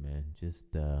 Hey, man,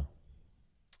 just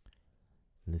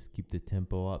let's keep the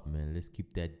tempo up, man. Let's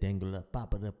keep that dangle up,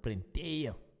 papa the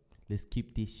prendeo. Let's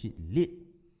keep this shit lit.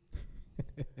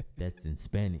 That's in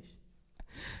Spanish.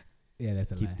 Yeah,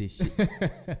 that's a lie. Keep this shit.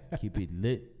 Keep it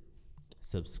lit.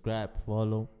 Subscribe,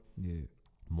 follow. Yeah.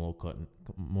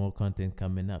 More content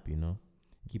coming up, you know.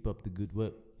 Keep up the good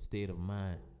work. State of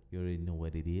Mind. You already know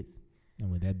what it is. And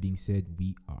with that being said,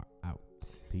 we are out.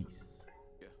 Peace.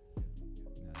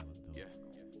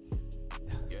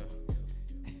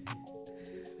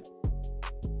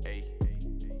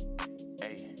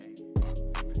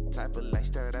 Type of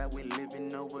lifestyle that we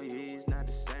living over here is not